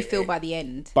 That's what you feel by the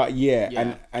end. But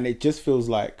and it just feels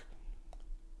like.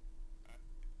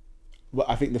 Well,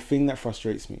 I think the thing that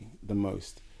frustrates me the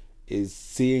most is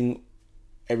seeing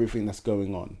everything that's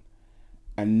going on,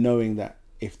 and knowing that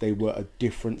if they were a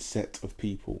different set of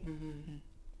people.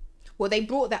 Well, they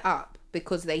brought that up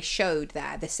because they showed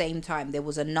that at the same time there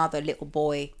was another little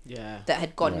boy that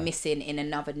had gone missing in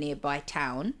another nearby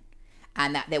town,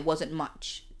 and that there wasn't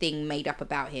much thing made up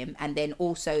about him. And then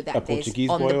also that there's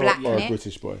on the black net, a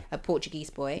British boy, a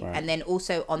Portuguese boy, and then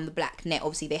also on the black net,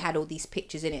 obviously they had all these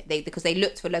pictures in it. Because they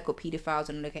looked for local paedophiles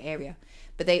in a local area,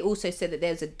 but they also said that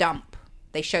there's a dump.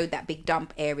 They showed that big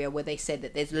dump area where they said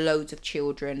that there's loads of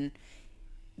children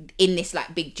in this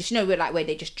like big, just where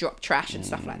they just drop trash and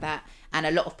stuff like that. And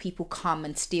a lot of people come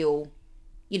and steal,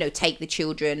 take the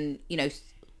children,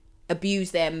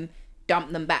 abuse them,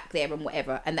 dump them back there and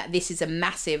whatever. And that this is a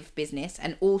massive business.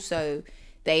 And also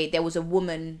there was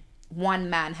one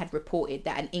man had reported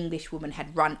that an English woman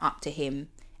had run up to him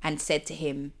and said to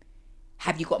him,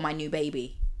 "Have you got my new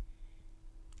baby?"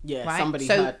 Yeah, right? Somebody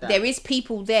so heard that. There is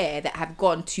people there that have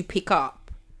gone to pick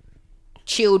up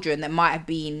children that might have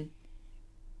been...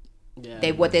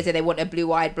 They want a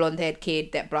blue-eyed, blonde-haired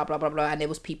kid that blah blah blah blah, and there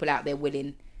was people out there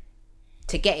willing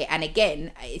to get it. And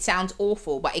again, it sounds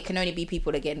awful, but it can only be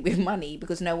people again with money,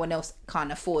 because no one else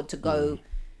can't afford to go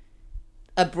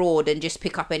abroad and just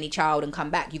pick up any child and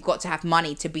come back. You've got to have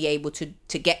money to be able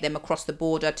to get them across the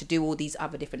border, to do all these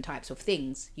other different types of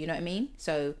things. You know what I mean?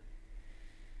 So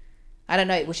I don't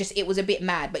know. It was a bit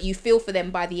mad, but you feel for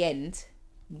them by the end,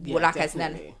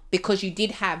 because you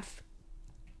did have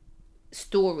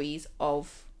stories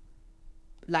of,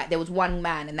 like, there was one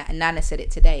man, and Nana said it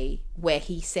today, where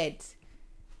he said,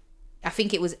 I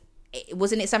think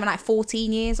wasn't it something like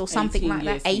 14 years or something like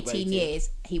that? 18 years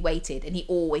he waited, and he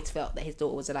always felt that his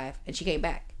daughter was alive, and she came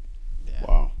back.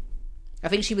 Wow. I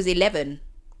think she was 11.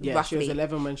 Yeah, roughly. She was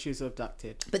 11 when she was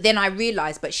abducted. But then I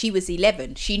realised, but she was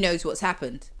 11. She knows what's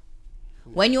happened.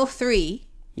 When you're 3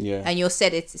 Yeah. and you're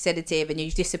sedative and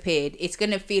you've disappeared, it's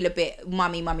going to feel a bit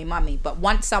mummy. But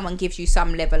once someone gives you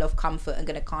some level of comfort and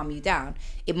going to calm you down,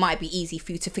 it might be easy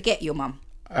for you to forget your mum.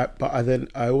 But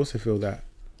I also feel that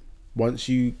once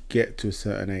you get to a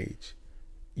certain age,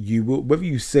 you will, whether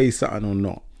you say something or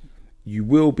not, you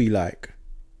will be like,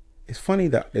 it's funny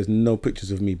that there's no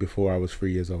pictures of me before I was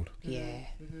 3 years old.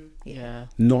 Yeah.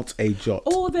 Not a jot.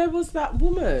 Or there was that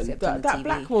woman, Except on that the TV.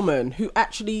 black woman who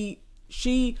actually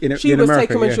she In was America,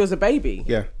 taken when yeah. she was a baby.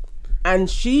 Yeah. And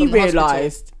she From the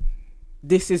realised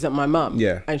this isn't my mum.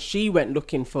 Yeah. And she went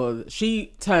looking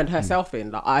she turned herself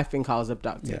in, like, I think I was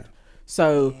abducted. Yeah.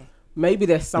 So maybe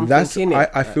there's something in it.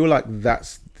 I feel like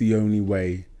that's the only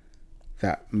way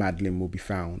that Madeline will be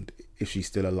found if she's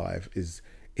still alive, is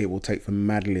it will take for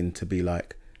Madeline to be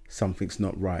like, something's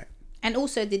not right. And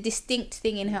also the distinct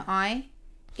thing in her eye.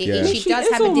 Yeah. She She does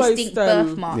is have a almost, distinct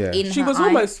birthmark Yeah. in her eye. She was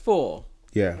almost 4.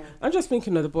 Yeah. I'm just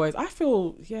thinking of the boys. I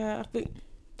think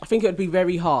it would be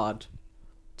very hard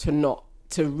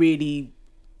to really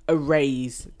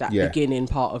erase that Yeah. beginning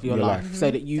part of your life, life.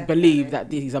 so that you believe that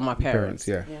these are my parents.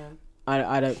 Parents, yeah.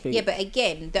 I don't think. Yeah, but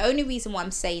again, the only reason why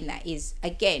I'm saying that is,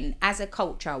 again, as a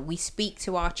culture, we speak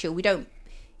to our children. We don't,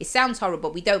 it sounds horrible,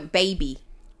 but we don't baby.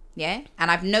 Yeah?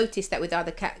 And I've noticed that with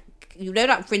other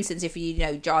like, for instance, if you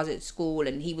know Jar's at school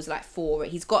and he was like 4,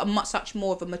 he's got such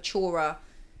more of a maturer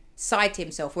side to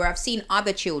himself, where I've seen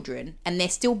other children and they're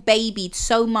still babied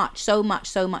so much.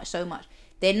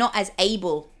 They're not as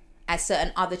able as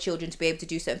certain other children to be able to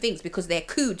do certain things because they're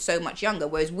cooed so much younger.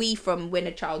 Whereas we, from when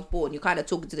a child's born, you're kind of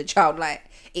talking to the child like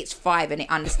it's 5 and it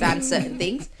understands certain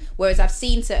things. Whereas I've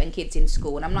seen certain kids in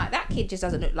school and I'm like, that kid just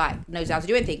doesn't look like knows how to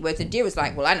do anything. Whereas Adira's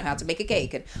like, well, I know how to make a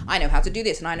cake and I know how to do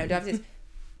this and I know how to do this.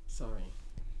 Sorry.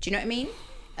 Do you know what I mean?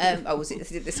 Was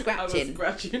it the scratching? I was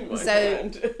scratching my So,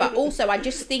 hand. but also, I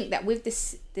just think that with the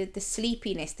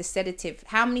sleepiness, the sedative,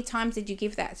 how many times did you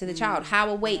give that to the child? How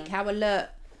awake, how alert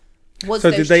was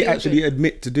So those did they children? actually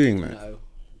admit to doing that? No.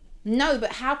 No,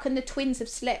 but how can the twins have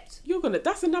slept?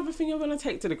 That's another thing you're gonna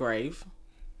take to the grave.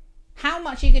 How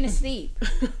much are you going to sleep?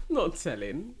 Not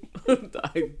telling.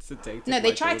 I sedated No, they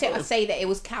my tried to children. say that it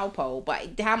was Calpol,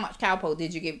 but how much Calpol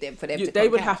did you give them for them to They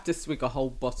would contact? have to swig a whole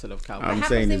bottle of Calpol. I'm happens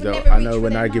saying they is would that never I reach know for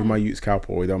when their I give mum. my youths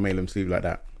Calpol, they don't make them sleep like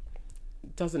that.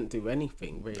 Doesn't do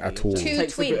anything really. At all. It Two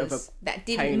takes a bit of twins a that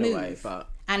didn't pain move, away, but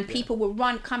and people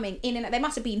were coming in and out. They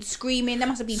must have been screaming. There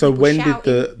must have been So people when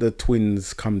shouting. did the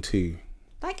twins come to?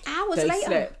 Like hours they later.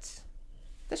 slept.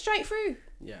 They're straight through.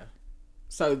 Yeah.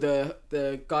 So the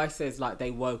guy says like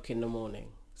they woke in the morning.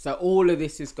 So all of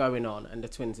this is going on and the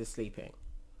twins are sleeping.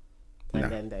 And No.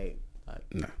 then they like,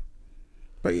 No.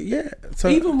 But yeah, so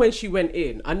even when she went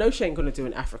in, I know she ain't gonna do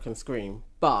an African scream,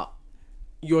 but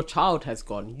your child has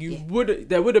gone.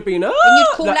 There would have been And you'd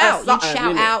call out, you'd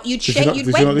shout out, you'd Did she shake, not- you'd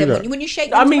did she wake not do them. that? When you shake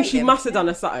them, I to mean, wake she them. must have done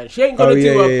a something. She ain't gonna Oh, do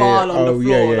yeah, a yeah, ball yeah. on the Oh,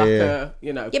 floor yeah, like yeah. a,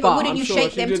 you know. Yeah, but wouldn't I'm you sure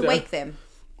shake she them did to a- wake them?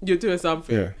 You're doing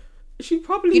something. yeah. She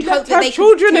probably You'd hope left that her they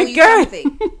children could tell you again.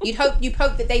 something. You'd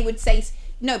hope that they would say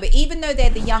no. But even though they're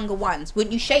the younger ones,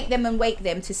 wouldn't you shake them and wake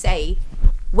them to say,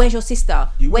 "Where's your sister?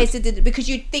 Where's the?" Because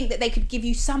you'd think that they could give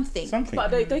you something. Something.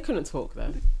 But they couldn't talk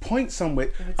then. Point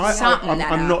somewhere. Something.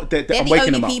 I'm not. They're I'm the waking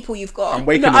only them up. people you've got. I'm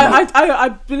waking No, them up. I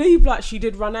believe like she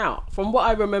did run out. From what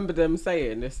I remember them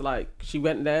saying, it's like she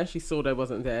went there, she saw they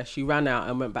wasn't there, she ran out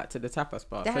and went back to the tapas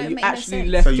bar. That So don't you make no actually sense.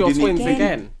 left So you your didn't twins even-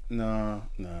 again. No.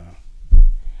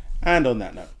 And on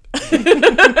that note,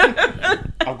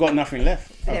 I've got nothing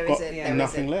left. There I've got isn't, there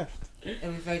nothing isn't. left. It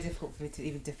was very difficult for me to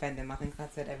even defend him. I think I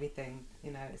said everything.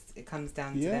 You know, it comes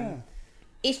down to Yeah. them.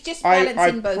 It's just I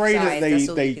balancing both pray sides. that That's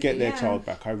all they you can get do. their Yeah. child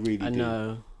back. I really do. I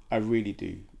know. I really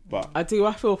do. But I do.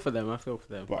 I feel for them.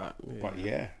 but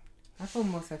yeah. I feel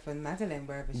more so for Madeline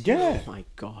wherever she Yeah. is. Oh my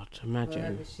God, Wherever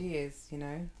imagine. she is, you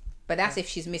know. But that's if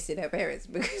she's missing her parents,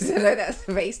 because I know that's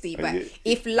very steep. But Yeah.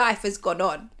 if life has gone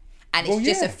on and it's Well,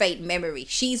 just yeah. a faint memory,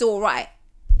 she's all right.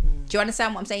 Do you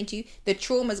understand what I'm saying to you? The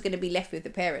trauma's going to be left with the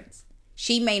parents.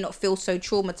 She may not feel so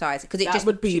traumatized because it That just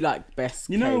would be like best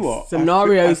You know case what?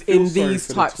 scenarios I feel in sorry these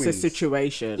for the types of twins.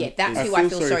 situations. yeah. That's I who I feel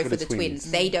feel sorry sorry for for the the twins.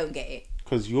 twins. They don't get it.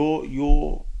 Because you're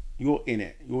in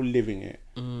it. You're living it.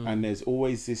 And there's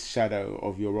always this shadow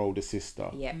of your older sister.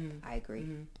 Yeah, I agree.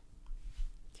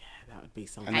 Yeah, that would be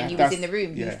something. And And you that's- was in the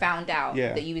room. You yeah. found out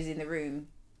Yeah. that you was in the room,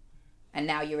 and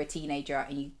now you're a teenager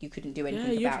and you couldn't do Yeah,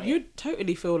 anything about it. you'd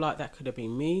totally feel like that could have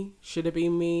been me, should have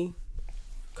been me,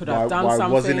 could Why, have done why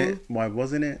something. wasn't it? Why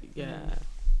wasn't it? Yeah.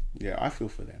 Yeah, I feel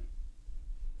for them.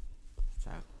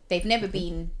 So, They've never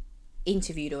been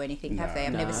interviewed or anything, have they?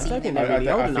 I've No, never I seen don't them. think they're really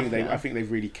old enough now. I think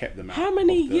they've really kept them out. how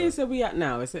many of the- years are we at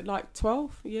now? Is it like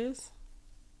 12 years?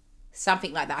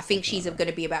 Something like that. I think she's going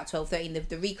to be about 12, 13.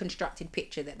 The reconstructed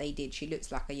picture that they did, she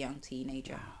looks like a young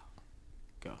teenager.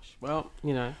 Gosh. Well,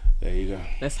 you know, There you go.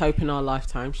 let's hope in our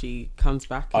lifetime she comes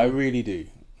back. I and- really do.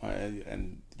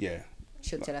 And yeah,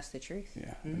 She'll tell us the truth.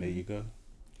 yeah. And there you go.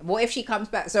 What if she comes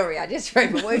back? Sorry, I just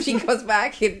tried. But what if she comes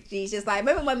back and she's just like,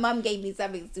 remember my mum gave me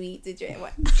something sweet to drink?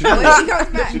 What if she comes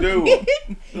back? Do you know what?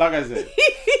 Like I said,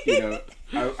 you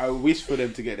know, I wish for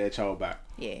them to get their child back.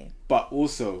 Yeah. But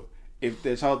also, if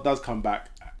their child does come back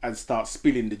and start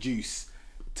spilling the juice,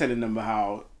 telling them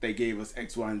how they gave us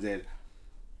X, Y, and Z,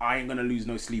 I ain't gonna lose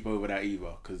no sleep over that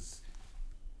either. Because,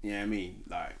 you know what I mean?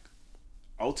 Like,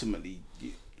 ultimately,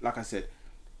 like I said,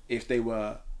 if they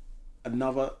were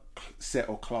another set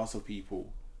or class of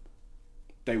people,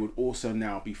 they would also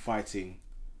now be fighting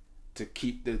to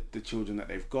keep the children that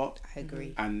they've got. I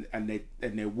agree. And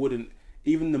they wouldn't,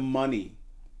 even the money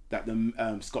that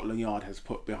the Scotland Yard has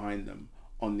put behind them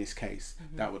on this case,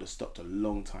 that would have stopped a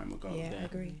long time ago. Yeah, I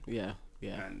agree. Yeah.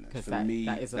 And Because for me,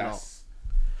 that is a lot.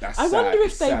 that's I sad. wonder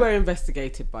if It's they sad. were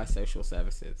investigated by social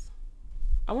services.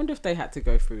 I wonder if they had to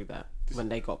go through that when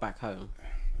they got back home.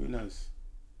 Who knows?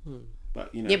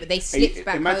 But you know, Yeah, but they slipped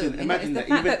back imagine, home. Imagine It's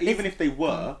that the fact that even if they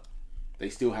were, they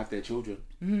still have their children.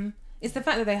 It's the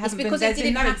fact that they haven't been. because it There's been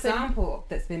didn't no happen. example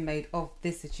that's been made of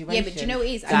this situation. Yeah, but do you know what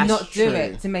it is? To That's not do true.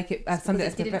 it to make it something Because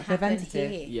that's it didn't happen preventative.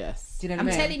 here. Yes. Do you know I'm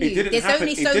what I mean? telling It you, didn't there's happen-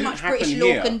 only it so didn't much happen British law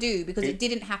here. can do because it It-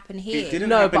 didn't happen It here. didn't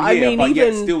No, happen but I here, mean, but yet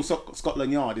even- still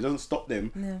Scotland Yard, it doesn't stop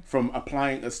them from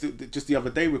applying. Just the other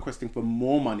day, requesting for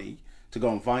more money to go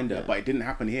and find her, but it didn't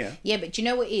happen here. Yeah, but do you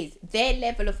know what it is? Their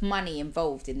level of money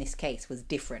involved in this case was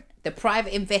different. The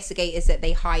private investigators that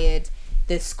they hired,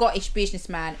 the Scottish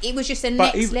businessman, it was just a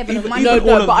next even- level of even- money. No, all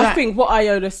no, of but I that- think what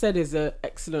Iona said is an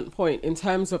excellent point in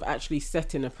terms of actually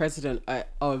setting a precedent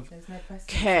of There's no precedent.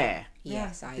 care.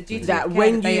 Yes, I The agree. duty That of care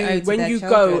when that they owe you to when their you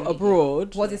go children.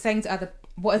 abroad, What is it saying to other?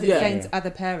 What is it Yeah. saying to other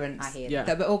parents? I hear Yeah.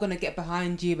 That we're all going to get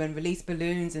behind you and release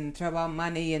balloons and throw our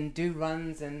money and do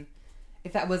runs, and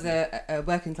if that was a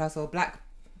working class or black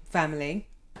family,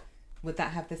 would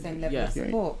that have the same level of Yeah.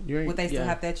 support? You ain't- Would they still yeah.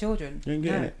 have their children? You ain't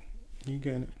getting No. it. You ain't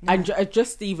getting it. and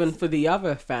just even for the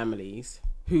other families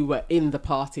who were in the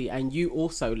party and you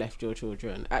also left your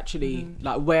children, actually,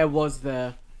 like where was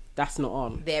the? That's not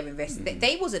on. Their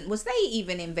they wasn't. Was they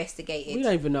even investigated? We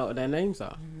don't even know what their names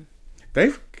are,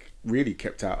 They've really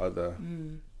kept out of the.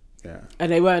 Yeah.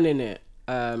 and they weren't in it.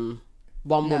 One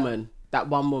No. woman, that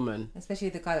one woman. Especially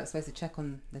the guy that was supposed to check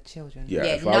on the children. Yeah.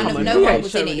 Yeah, if I was no you, one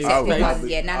was in it I except would- for I us.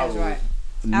 would- Yeah, Nana was I would- right.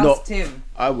 How's Not. Tim?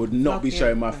 I would not be Fuck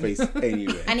showing you. my face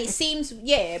anywhere. And it seems,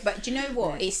 yeah, but do you know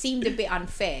what? It seemed a bit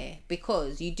unfair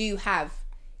because you do have,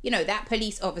 you know, that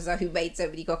police officer who made so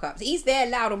many cock-ups. He's there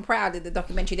loud and proud in the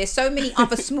documentary. There's so many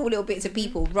other small little bits of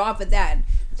people rather than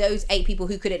those 8 people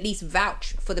who could at least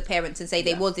vouch for the parents and say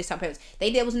they was this type of parents.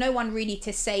 There was no one really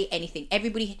to say anything.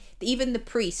 Everybody, even the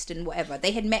priest and whatever, they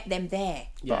had met them there.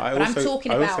 But I But I'm also-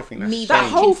 talking I also about think that's me strange.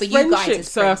 That vouching whole for you guys friendship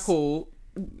as friends. circle,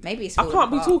 Maybe it's I falling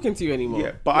can't be apart. talking to you anymore.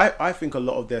 Yeah, but I think a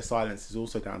lot of their silence is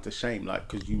also down to shame, like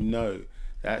because you know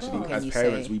that actually Can as you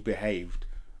parents say? we behaved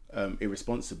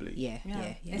irresponsibly. Yeah.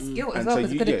 It's guilt as And well so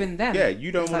because it you- could have yeah, been them. Yeah,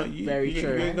 you don't It's want like- to. very You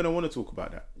true. ain't gonna want to talk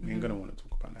about that. You ain't gonna want to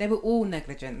talk about They that. were all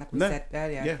negligent, like we No. said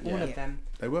earlier. Yeah. All Yeah. of them.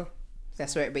 They were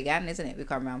That's where it began, isn't it? We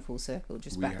come around full circle,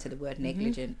 just We back have. to the word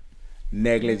negligent.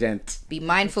 negligent. Be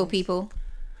mindful, people.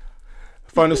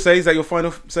 Final say, is that your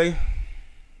final say?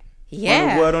 Yeah.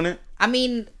 Final word on it? I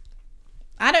mean,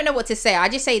 I don't know what to say. I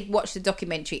just say watch the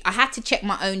documentary. I had to check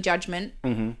my own judgment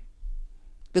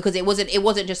because it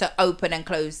wasn't just an open and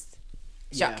closed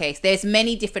shut Yeah. case. There's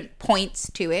many different points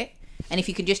to it, and if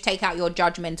you can just take out your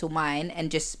judgmental mind and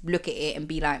just look at it and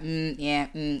be like, you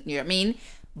know what I mean.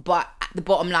 But the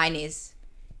bottom line is,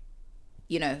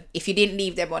 you know, if you didn't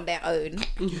leave them on their own,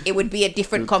 it would be a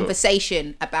different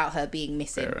conversation about her being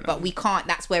missing. Fair enough. But we can't.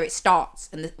 That's where it starts,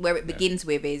 and where it begins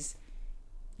with is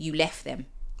you left them.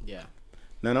 Yeah.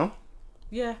 No.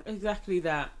 Yeah, exactly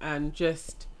that. And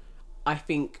just, I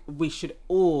think we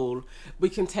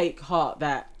can take heart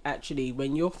that actually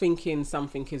when you're thinking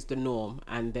something is the norm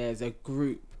and there's a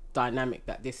group dynamic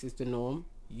that this is the norm,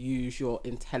 use your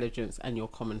intelligence and your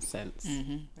common sense.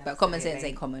 But common sense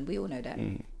ain't common. We all know that.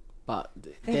 But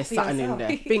there's for something in yourself.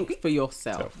 there. Think for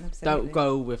yourself. Absolutely. Don't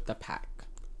go with the pack.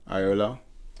 Iola.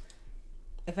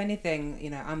 If anything, you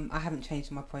know, I haven't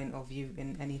changed my point of view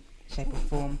in any shape or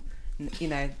form. You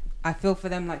know, I feel for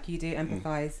them like you do,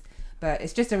 empathise. But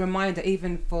it's just a reminder,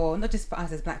 even for not just for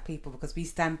us as black people, because we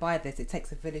stand by this. It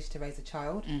takes a village to raise a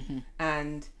child,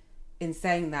 and in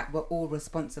saying that, we're all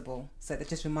responsible. So that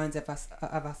just reminds us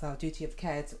our duty of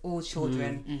care to all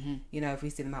children. You know, if we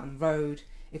see them out on the road,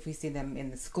 if we see them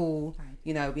in the school,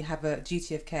 you know, we have a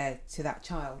duty of care to that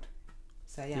child.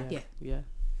 So Yeah.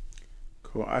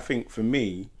 Cool. I think for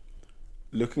me,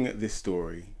 looking at this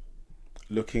story,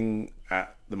 looking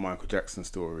at the Michael Jackson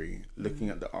story, looking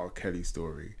at the R. Kelly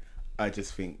story, I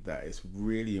just think that it's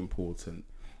really important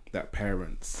that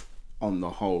parents, on the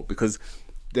whole, because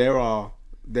there are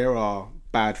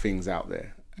bad things out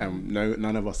there, and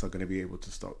none of us are going to be able to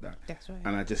stop that. That's right.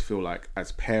 And I just feel like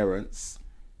as parents,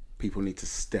 people need to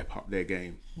step up their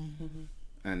game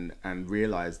and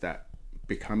realize that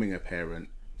becoming a parent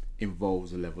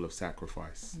involves a level of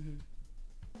sacrifice.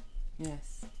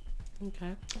 Yes.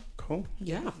 Okay. Cool.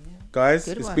 Yeah. Guys,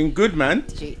 Good it's one. been good, man.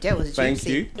 That was Thank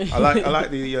juicy. you. I like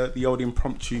the old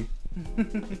impromptu.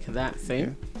 Look at that. See.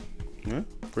 Yeah,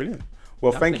 brilliant.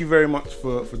 Well, thank Lovely. you very much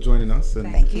for joining us,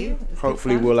 and Thank you.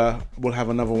 hopefully we'll have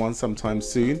another one sometime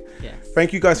soon. Yes.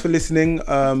 Thank you guys for listening.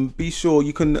 Be sure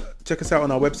you can check us out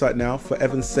on our website now,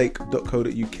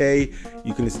 forevansake.co.uk.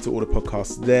 You can listen to all the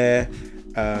podcasts there,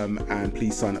 and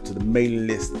please sign up to the mailing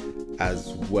list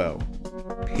as well.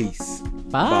 Peace.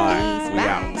 Bye. We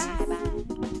out.